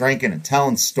 and we were drinking and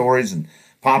telling stories and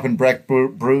popping Breck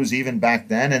brews even back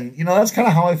then. And, that's kind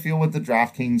of how I feel with the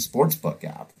DraftKings Sportsbook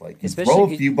app. Like, you throw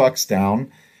a few bucks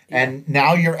down, And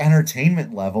now your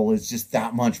entertainment level is just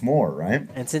that much more, right?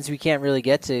 And since we can't really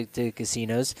get to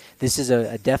casinos, this is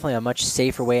definitely a much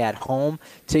safer way at home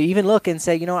to even look and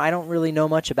say, I don't really know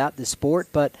much about this sport,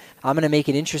 but I'm going to make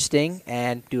it interesting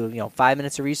and do 5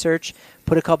 minutes of research,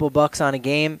 put a couple bucks on a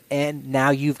game, and now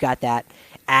you've got that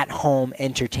at-home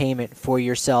entertainment for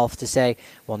yourself to say,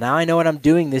 well, now I know what I'm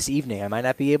doing this evening. I might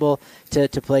not be able to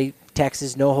play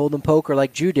Texas no hold'em poker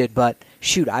like Drew did, but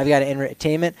shoot, I've got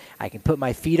entertainment. I can put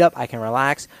my feet up, I can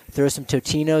relax, throw some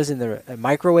Totinos in the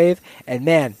microwave, and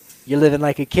man, you're living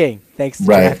like a king thanks to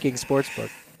DraftKings Sportsbook.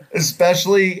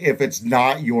 Especially if it's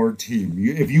not your team.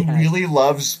 If you really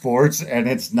love sports and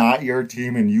it's not your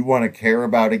team and you want to care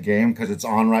about a game because it's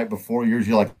on right before yours,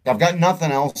 you're like, I've got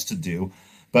nothing else to do.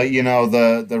 But,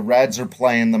 the Reds are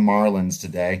playing the Marlins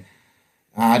today.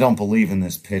 I don't believe in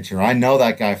this pitcher. I know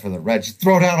that guy for the Reds. Just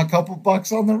throw down a couple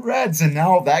bucks on the Reds, and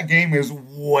now that game is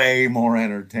way more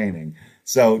entertaining.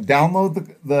 So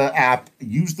download the app,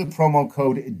 use the promo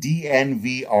code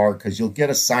DNVR because you'll get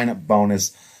a sign-up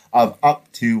bonus of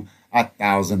up to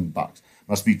 $1,000.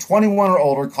 Must be 21 or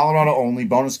older, Colorado only.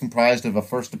 Bonus comprised of a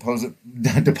first deposit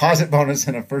bonus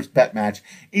and a first bet match,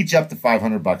 each up to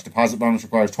 $500. Deposit bonus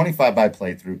requires 25 by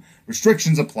playthrough.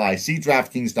 Restrictions apply. See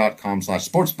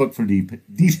DraftKings.com/sportsbook for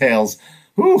details.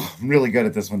 Whew, I'm really good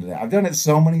at this one today. I've done it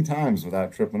so many times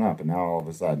without tripping up, and now all of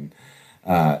a sudden.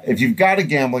 If you've got a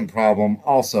gambling problem,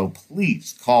 also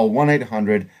please call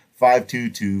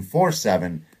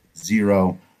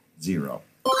 1-800-522-4700.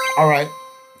 All right.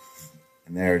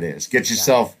 And there it is. Get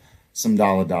yourself some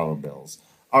dollar bills.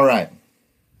 All right.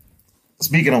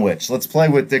 Speaking of which, let's play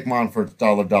with Dick Monfort's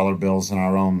dollar bills in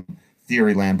our own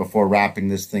theory land before wrapping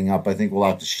this thing up. I think we'll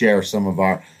have to share some of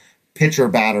our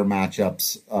pitcher-batter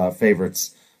matchups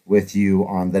favorites with you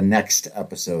on the next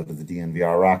episode of the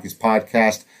DNVR Rockies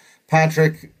podcast.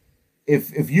 Patrick,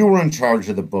 if you were in charge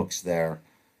of the books there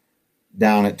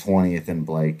down at 20th and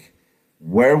Blake,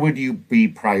 where would you be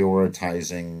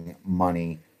prioritizing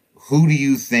money? Who do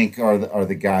you think are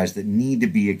the guys that need to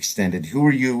be extended? Who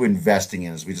are you investing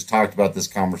in? As we just talked about this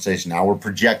conversation, now we're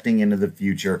projecting into the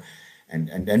future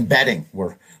and betting. We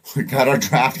got our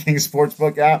DraftKings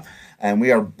Sportsbook app, and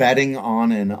we are betting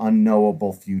on an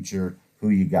unknowable future. Who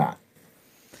you got?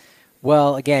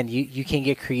 Well, again, you can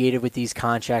get creative with these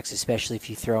contracts, especially if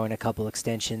you throw in a couple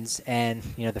extensions. And,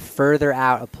 the further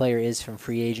out a player is from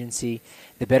free agency,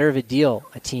 the better of a deal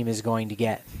a team is going to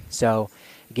get. So,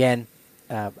 again,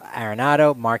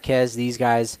 Arenado, Marquez, these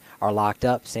guys are locked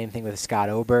up. Same thing with Scott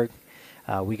Oberg.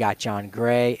 We got John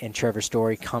Gray and Trevor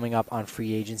Story coming up on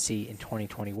free agency in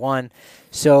 2021.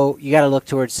 So you got to look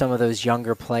towards some of those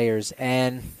younger players.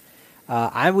 And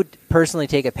I would personally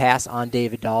take a pass on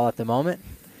David Dahl at the moment,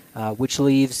 which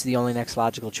leaves the only next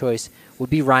logical choice would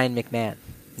be Ryan McMahon.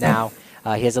 Now,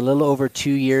 he has a little over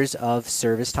 2 years of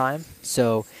service time.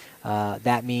 So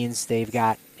that means they've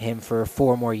got him for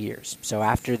 4 more years. So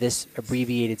after this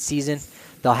abbreviated season,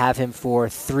 they'll have him for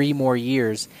 3 more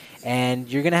years, and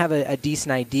you're going to have a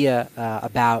decent idea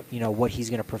about what he's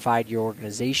going to provide your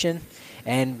organization,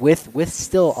 and with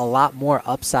still a lot more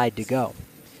upside to go.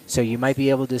 So you might be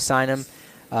able to sign him,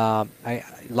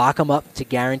 lock him up to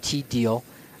guaranteed deal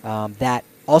that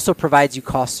also provides you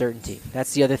cost certainty.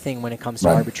 That's the other thing when it comes to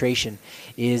arbitration,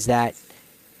 is that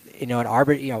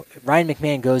Ryan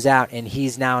McMahon goes out and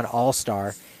he's now an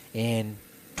all-star in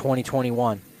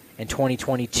 2021 and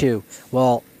 2022.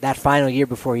 Well, that final year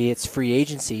before he hits free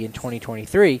agency in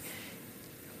 2023,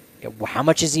 how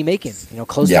much is he making?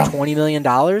 Close to $20 million?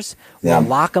 Well,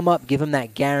 lock him up, give him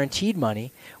that guaranteed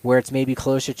money where it's maybe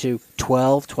closer to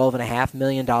 $12.5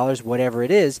 million, whatever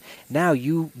it is. Now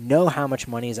you know how much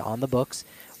money is on the books,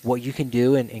 what you can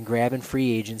do in grabbing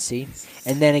free agency.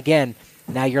 And then again,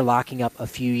 now you're locking up a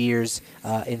few years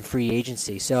in free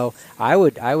agency. So I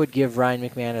would give Ryan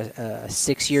McMahon a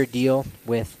 6-year deal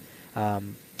with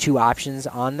 2 options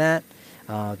on that.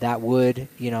 That would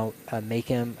make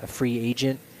him a free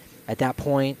agent at that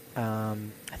point. I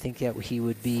think that he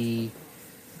would be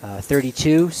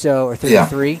 32, or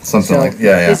 33. Something like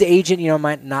his agent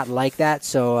might not like that,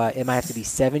 so it might have to be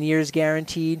 7 years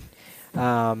guaranteed.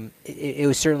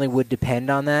 It certainly would depend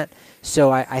on that.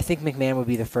 So I think McMahon would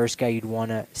be the first guy you'd want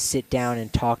to sit down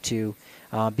and talk to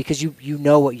because you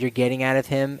know what you're getting out of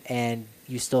him, and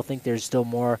you still think there's still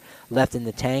more left in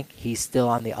the tank. He's still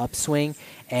on the upswing,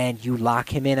 and you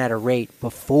lock him in at a rate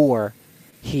before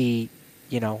he,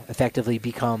 effectively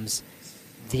becomes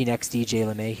the next DJ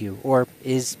LeMahieu, or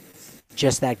is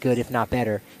just that good, if not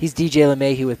better. He's DJ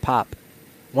LeMahieu with pop.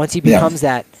 Once he becomes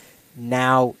that,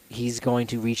 now he's going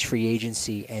to reach free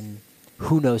agency, and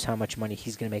who knows how much money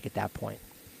he's going to make at that point.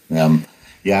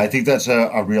 Yeah, I think that's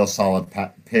a real solid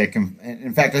pick.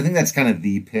 In fact, I think that's kind of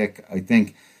the pick. I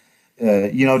think,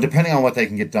 depending on what they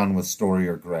can get done with Story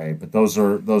or Gray, but those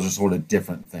are sort of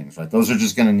different things, right? Those are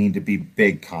just going to need to be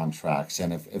big contracts.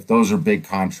 And if those are big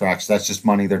contracts, that's just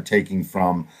money they're taking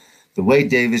from the Wade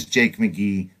Davis, Jake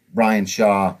McGee, Brian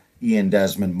Shaw, Ian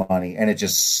Desmond money, and it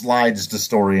just slides to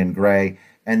Story and Gray.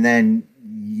 And then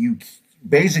you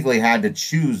basically had to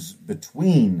choose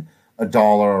between a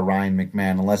Dollar or Ryan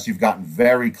McMahon unless you've gotten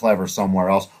very clever somewhere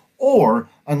else, or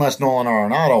unless Nolan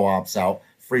Arenado opts out,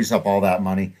 frees up all that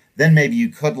money, then maybe you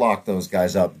could lock those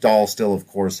guys up. Dahl still, of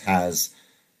course, has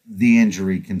the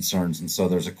injury concerns, and so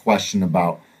there's a question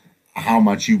about how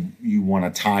much you want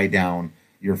to tie down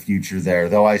your future there,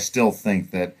 though I still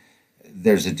think that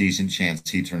there's a decent chance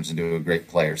he turns into a great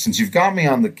player. Since you've got me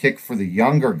on the kick for the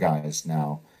younger guys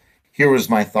now, here was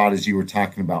my thought as you were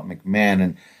talking about McMahon,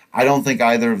 and I don't think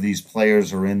either of these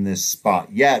players are in this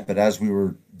spot yet, but as we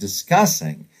were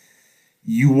discussing,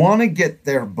 you want to get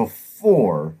there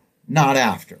before, not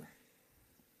after.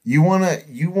 You want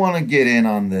to get in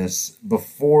on this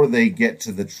before they get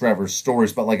to the Trevor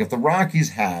Stories. But like if the Rockies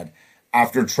had,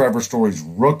 after Trevor Story's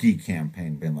rookie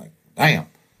campaign, been like, damn,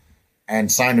 and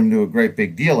signed him to a great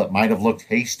big deal, it might have looked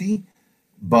hasty,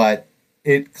 but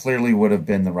it clearly would have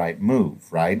been the right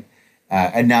move, right?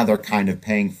 And now they're kind of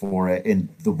paying for it in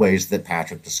the ways that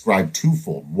Patrick described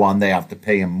twofold. One, they have to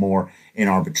pay him more in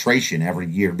arbitration every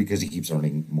year because he keeps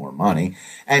earning more money.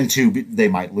 And two, they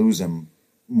might lose him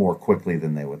more quickly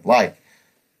than they would like.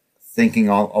 Thinking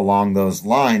along those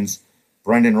lines,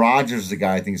 Brendan Rodgers is a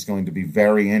guy I think is going to be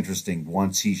very interesting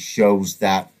once he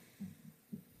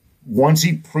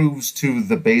proves to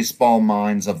the baseball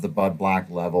minds of the Bud Black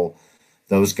level,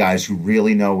 those guys who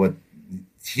really know what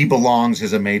he belongs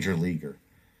as a major leaguer,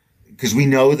 because we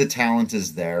know the talent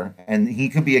is there, and he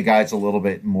could be a guy that's a little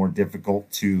bit more difficult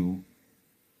to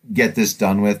get this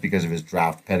done with because of his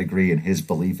draft pedigree and his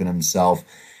belief in himself,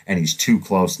 and he's too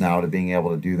close now to being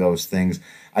able to do those things.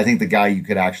 I think the guy you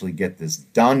could actually get this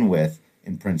done with,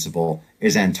 in principle,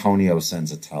 is Antonio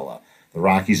Senzatella. The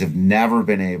Rockies have never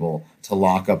been able to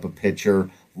lock up a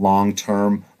pitcher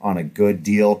long-term on a good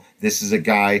deal. This is a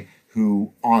guy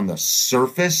who, on the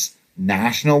surface,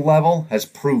 national level, has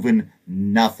proven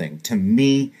nothing. To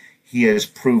me, he has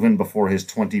proven before his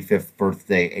 25th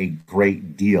birthday a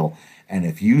great deal. And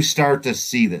if you start to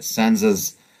see that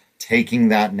Senza's taking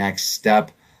that next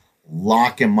step,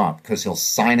 lock him up because he'll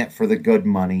sign it for the good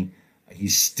money.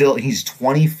 He's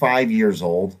 25 years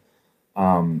old.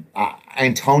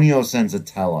 Antonio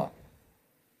Senzatella,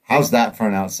 how's that for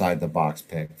an outside the box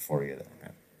pick for you there,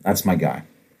 man? That's my guy.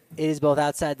 It is both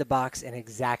outside the box and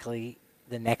exactly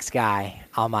the next guy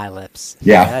on my lips.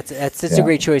 Yeah. That's a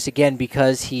great choice again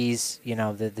because he's,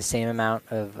 the same amount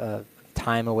of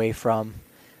time away from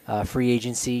free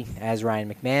agency as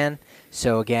Ryan McMahon.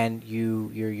 So again,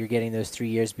 you're getting those 3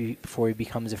 years before he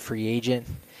becomes a free agent.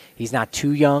 He's not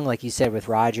too young, like you said with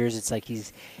Rodgers. It's like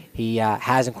he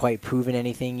hasn't quite proven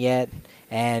anything yet,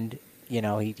 and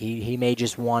he may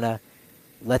just want to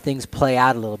let things play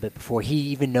out a little bit before he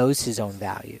even knows his own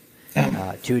value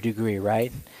to a degree,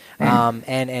 right? And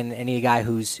any guy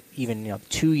who's even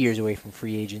 2 years away from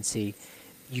free agency,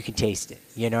 you can taste it.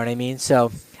 You know what I mean?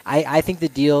 So I think the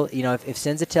deal, if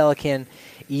Senzatella can,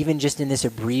 even just in this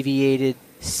abbreviated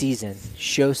season,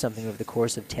 show something over the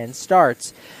course of 10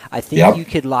 starts, I think you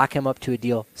could lock him up to a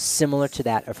deal similar to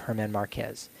that of German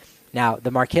Marquez. Now,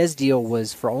 the Marquez deal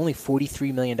was for only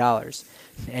 $43 million,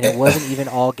 and it wasn't even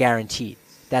all guaranteed.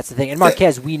 That's the thing. And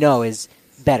Marquez, we know, is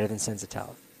better than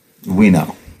Senzatella. We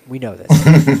know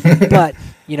this. But,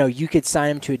 you could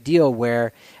sign him to a deal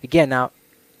where, again, now,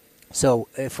 so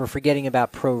if we're forgetting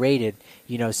about prorated,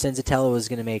 Senzatella was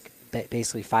going to make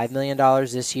basically $5 million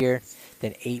this year,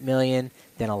 then $8 million,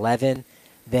 then $11 million,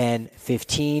 then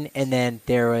 $15 million, and then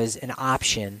there was an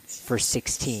option for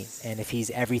 $16 million. And if he's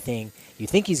everything you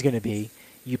think he's going to be,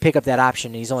 you pick up that option,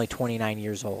 and he's only 29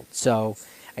 years old. So,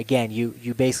 again,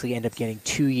 you basically end up getting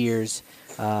 2 years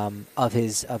of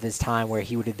his time where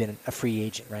he would have been a free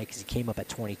agent, right? Because he came up at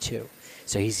 22.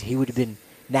 So he would have been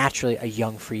naturally a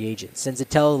young free agent.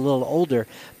 Senzatella a little older,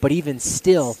 but even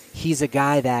still, he's a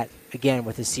guy that, again,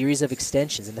 with a series of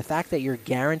extensions, and the fact that you're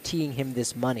guaranteeing him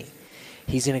this money,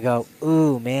 he's going to go,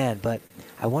 ooh, man, but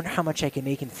I wonder how much I can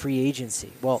make in free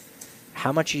agency. Well,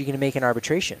 how much are you going to make in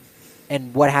arbitration?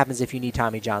 And what happens if you need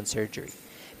Tommy John surgery?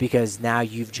 Because now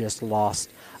you've just lost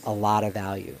a lot of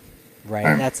value, right?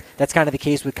 And that's kind of the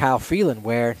case with Kyle Freeland,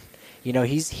 where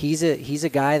he's a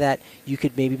guy that you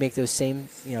could maybe make those same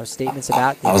statements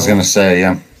about. I was going to say,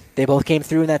 yeah. They both came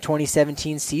through in that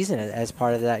 2017 season as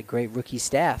part of that great rookie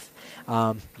staff.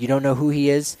 You don't know who he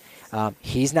is.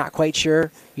 He's not quite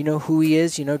sure, who he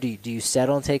is. Do you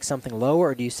settle and take something lower,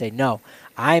 or do you say no?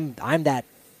 I'm that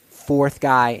fourth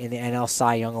guy in the NL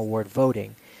Cy Young Award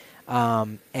voting,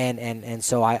 and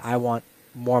so I want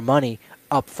more money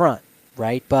up front,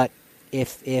 right? But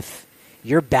if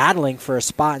you're battling for a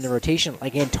spot in the rotation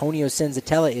like Antonio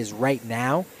Senzatella is right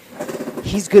now,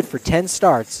 he's good for 10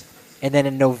 starts, and then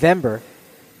in November,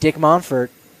 Dick Monfort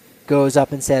goes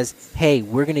up and says, hey,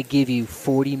 we're going to give you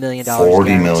 $40 million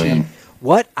guaranteed.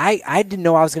 What? I didn't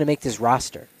know I was going to make this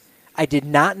roster. I did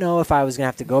not know if I was going to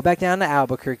have to go back down to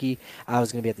Albuquerque. I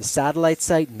was going to be at the satellite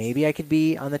site. Maybe I could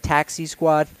be on the taxi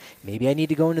squad. Maybe I need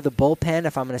to go into the bullpen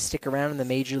if I'm going to stick around in the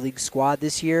Major League squad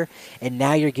this year. And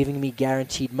now you're giving me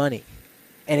guaranteed money.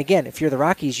 And again, if you're the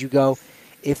Rockies, you go,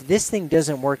 if this thing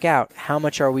doesn't work out, how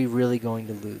much are we really going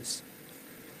to lose?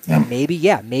 Yeah.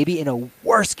 Maybe in a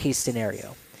worst-case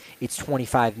scenario, it's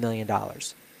 $25 million.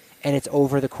 And it's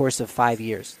over the course of 5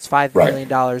 years. It's $5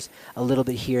 million, a little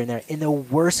bit here and there. In the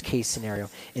worst-case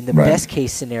scenario, in the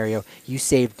best-case scenario, you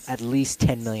saved at least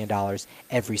 $10 million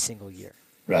every single year.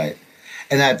 Right.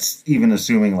 And that's even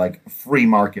assuming like free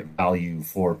market value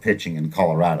for pitching in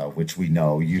Colorado, which we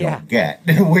know you don't get,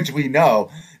 which we know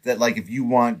that like if you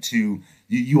want to,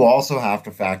 you also have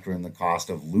to factor in the cost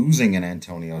of losing an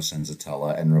Antonio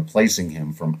Senzatella and replacing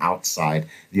him from outside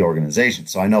the organization.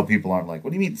 So I know people aren't like,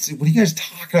 what do you mean? What are you guys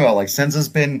talking about? Like Senza's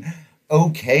been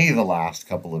okay the last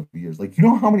couple of years. Like, you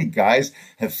know how many guys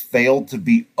have failed to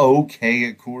be okay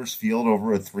at Coors Field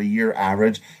over a 3-year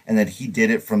average, and that he did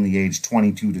it from the age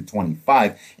 22 to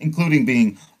 25, including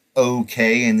being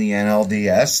okay in the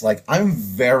NLDS. Like, I'm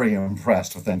very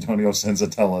impressed with Antonio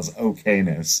Senzatella's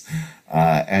okayness.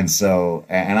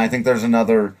 And I think there's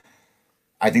another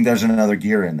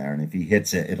gear in there. And if he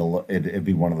hits it, it'd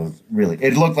be one of those really,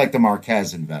 it looked like the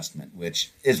Marquez investment,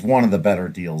 which is one of the better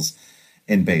deals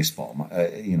in baseball.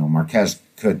 Marquez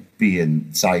could be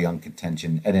in Cy Young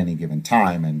contention at any given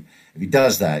time. And if he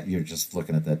does that, you're just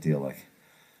looking at that deal like,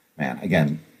 man,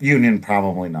 again, Union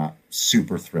probably not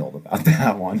super thrilled about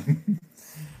that one.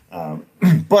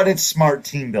 But it's smart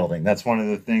team building. That's one of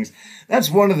the things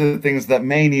that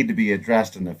may need to be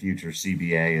addressed in the future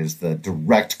CBA is the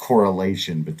direct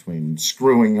correlation between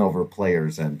screwing over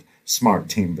players and smart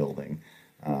team building.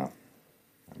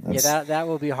 That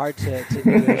will be hard to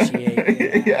negotiate.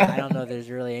 I don't know if there's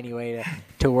really any way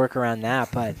to work around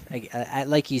that. But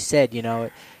like you said,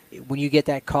 when you get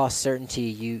that cost certainty,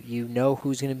 you know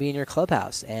who's going to be in your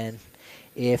clubhouse. And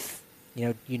if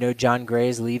John Gray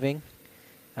is leaving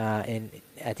at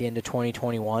the end of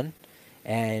 2021,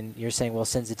 and you're saying, well,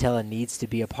 Senzatella needs to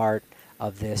be a part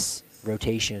of this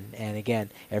rotation. And again,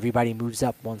 everybody moves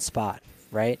up one spot,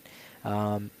 right?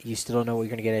 You still don't know what you're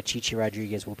going to get at Chichi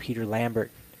Rodriguez. Will Peter Lambert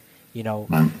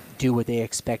do what they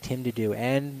expect him to do?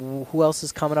 And who else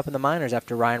is coming up in the minors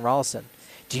after Ryan Rollison?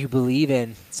 Do you believe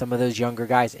in some of those younger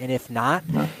guys? And if not,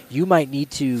 you might need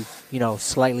to,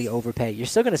 slightly overpay. You're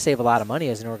still going to save a lot of money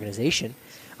as an organization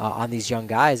on these young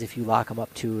guys if you lock them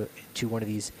up to one of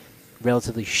these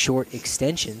relatively short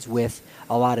extensions with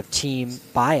a lot of team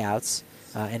buyouts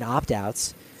and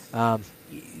opt-outs.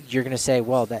 You're going to say,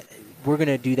 well, that we're going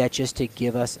to do that just to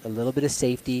give us a little bit of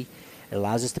safety. It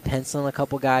allows us to pencil in a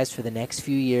couple guys for the next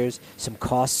few years, some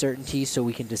cost certainty so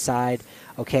we can decide,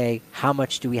 okay, how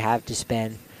much do we have to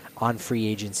spend on free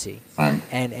agency?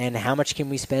 And how much can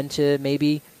we spend to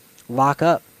maybe lock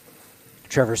up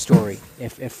Trevor Story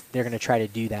if they're going to try to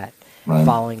do that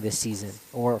following this season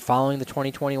or following the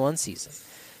 2021 season.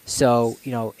 So,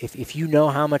 if you know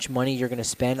how much money you're going to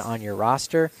spend on your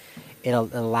roster, it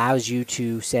allows you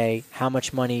to say how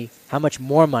much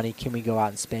more money can we go out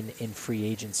and spend in free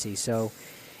agency. So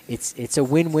it's a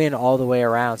win-win all the way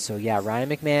around. So yeah, Ryan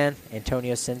McMahon,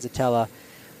 Antonio Senzatella,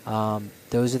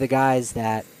 those are the guys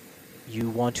that you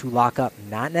want to lock up,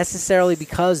 not necessarily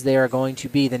because they are going to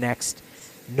be the next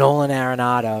Nolan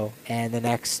Arenado and the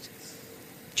next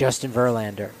Justin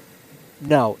Verlander.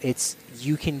 No, it's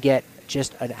you can get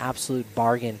just an absolute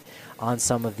bargain on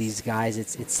some of these guys.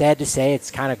 It's sad to say,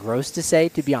 it's kind of gross to say,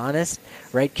 to be honest,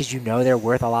 right? Because they're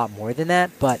worth a lot more than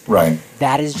that, but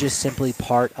that is just simply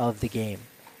part of the game.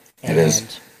 And, it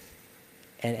is.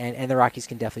 And the Rockies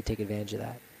can definitely take advantage of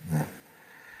that. Yeah.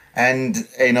 And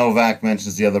A. Novak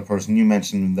mentions the other person you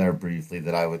mentioned there briefly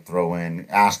that I would throw in,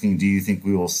 asking, do you think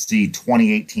we will see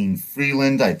 2018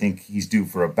 Freeland? I think he's due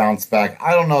for a bounce back.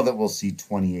 I don't know that we'll see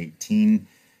 2018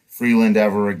 Freeland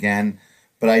ever again.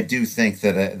 But I do think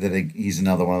that he's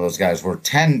another one of those guys where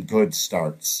 10 good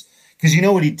starts, because you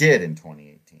know what he did in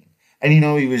 2018, and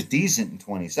he was decent in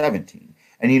 2017,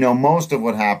 and most of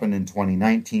what happened in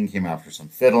 2019 came after some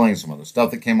fiddling, some other stuff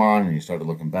that came on, and he started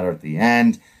looking better at the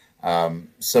end.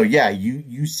 So yeah,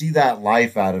 you see that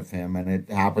life out of him, and it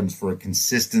happens for a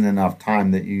consistent enough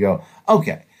time that you go,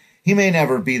 okay, he may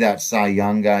never be that Cy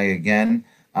Young guy again,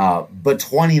 but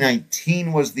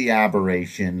 2019 was the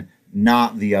aberration,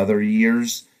 not the other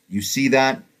years. You see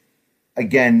that?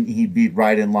 Again, he'd be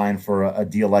right in line for a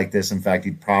deal like this. In fact,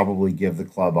 he'd probably give the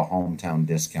club a hometown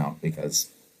discount because,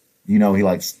 he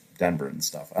likes Denver and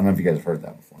stuff. I don't know if you guys have heard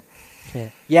that before.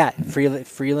 Yeah,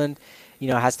 Freeland,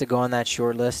 has to go on that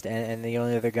short list. And the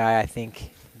only other guy I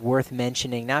think worth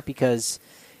mentioning, not because,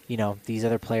 these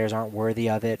other players aren't worthy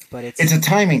of it, but it's a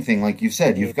timing thing, like you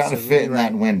said. You've got to fit in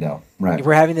that window. Right.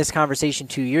 We're having this conversation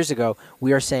 2 years ago.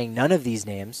 We are saying none of these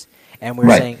names. And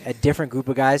we're saying a different group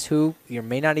of guys who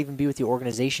may not even be with the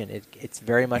organization. It's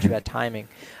very much about timing.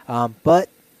 But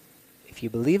if you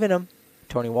believe in him,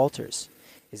 Tony Walters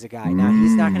is a guy. Now,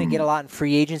 he's not going to get a lot in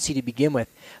free agency to begin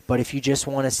with. But if you just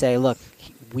want to say, look,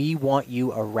 we want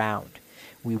you around.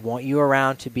 We want you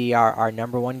around to be our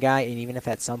number one guy. And even if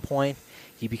at some point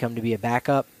you become to be a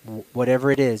backup,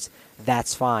 whatever it is,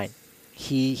 that's fine.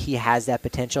 He has that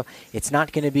potential. It's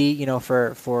not going to be,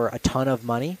 for a ton of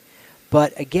money.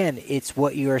 But again, it's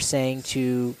what you are saying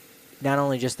to not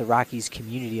only just the Rockies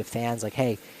community of fans, like,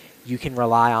 hey, you can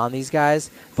rely on these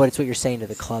guys, but it's what you're saying to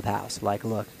the clubhouse. Like,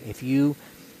 look, if you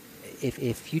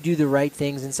do the right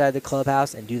things inside the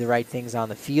clubhouse and do the right things on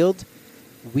the field,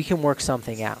 we can work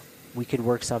something out. We could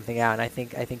work something out, and I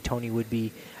think Tony would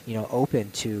be, open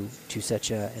to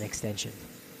such an extension.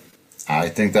 I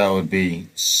think that would be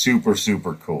super,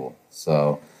 super cool.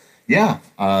 So. Yeah,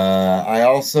 I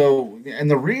also, and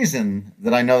the reason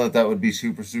that I know that would be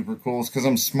super, super cool is because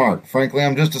I'm smart. Frankly,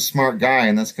 I'm just a smart guy,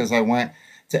 and that's because I went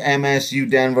to MSU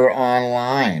Denver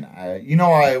online.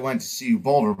 I went to CU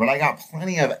Boulder, but I got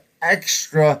plenty of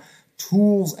extra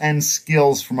tools and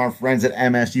skills from our friends at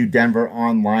MSU Denver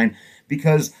online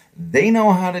because they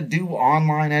know how to do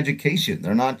online education.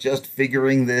 They're not just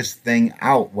figuring this thing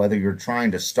out, whether you're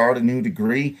trying to start a new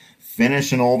degree,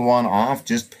 finish an old one off,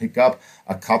 just pick up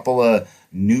a couple of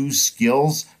new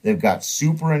skills. They've got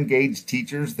super engaged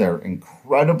teachers. They're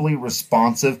incredibly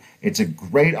responsive. It's a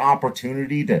great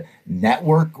opportunity to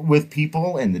network with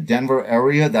people in the Denver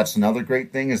area. That's another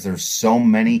great thing is there's so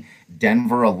many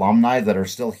Denver alumni that are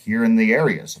still here in the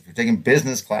area. So if you're taking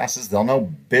business classes, they'll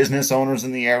know business owners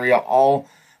in the area, all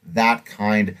that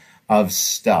kind of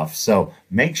stuff. So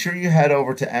make sure you head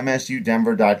over to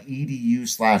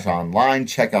msudenver.edu/online.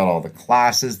 Check out all the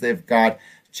classes they've got.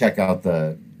 Check out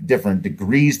the different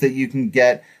degrees that you can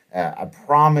get. I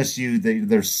promise you that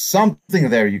there's something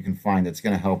there you can find that's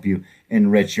going to help you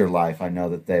enrich your life. I know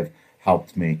that they've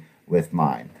helped me with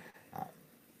mine.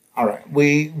 All right,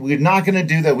 we're not going to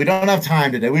do that. We don't have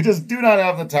time today. We just do not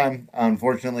have the time,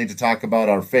 unfortunately, to talk about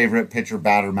our favorite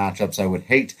pitcher-batter matchups. I would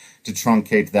hate to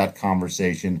truncate that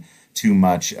conversation too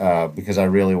much because I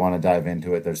really want to dive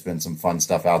into it. There's been some fun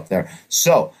stuff out there.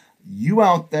 So you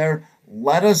out there,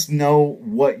 let us know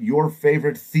what your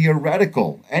favorite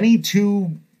theoretical, any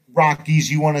two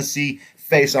Rockies you want to see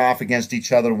face off against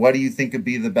each other. What do you think would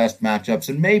be the best matchups?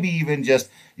 And maybe even just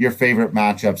your favorite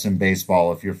matchups in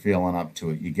baseball if you're feeling up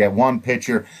to it. You get one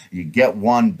pitcher, you get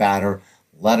one batter.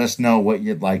 Let us know what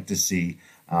you'd like to see,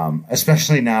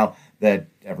 especially now that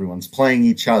everyone's playing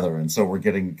each other. And so we're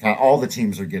getting all the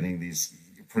teams are getting these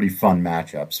pretty fun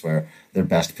matchups where their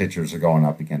best pitchers are going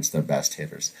up against their best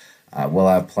hitters. We'll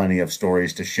have plenty of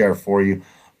stories to share for you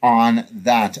on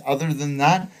that. Other than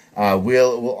that,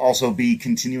 we'll also be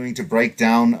continuing to break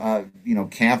down,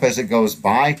 camp as it goes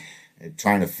by,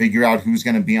 trying to figure out who's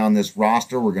going to be on this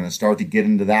roster. We're going to start to get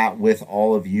into that with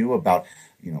all of you about,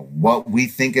 what we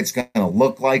think it's going to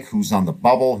look like, who's on the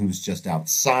bubble, who's just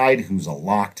outside, who's a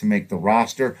lock to make the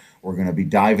roster. We're going to be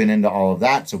diving into all of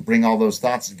that. So bring all those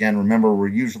thoughts. Again, remember, we're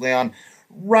usually on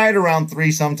right around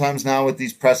 3 sometimes now with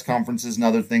these press conferences and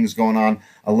other things going on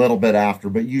a little bit after,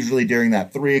 but usually during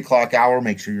that 3 o'clock hour.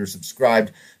 Make sure you're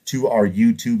subscribed to our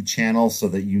YouTube channel so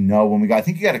that you know when we go. I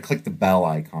think you got to click the bell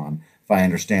icon if I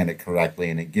understand it correctly,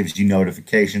 and it gives you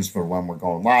notifications for when we're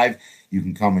going live. You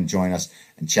can come and join us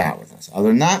and chat with us. Other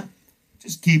than that,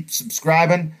 just keep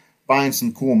subscribing, buying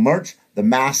some cool merch. The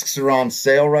masks are on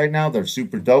sale right now. They're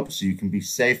super dope, so you can be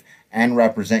safe and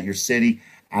represent your city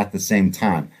at the same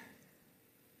time.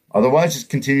 Otherwise, just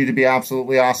continue to be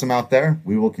absolutely awesome out there.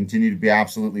 We will continue to be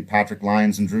absolutely Patrick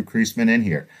Lyons and Drew Creasman in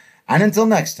here. And until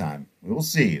next time, we will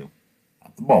see you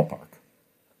at the ballpark.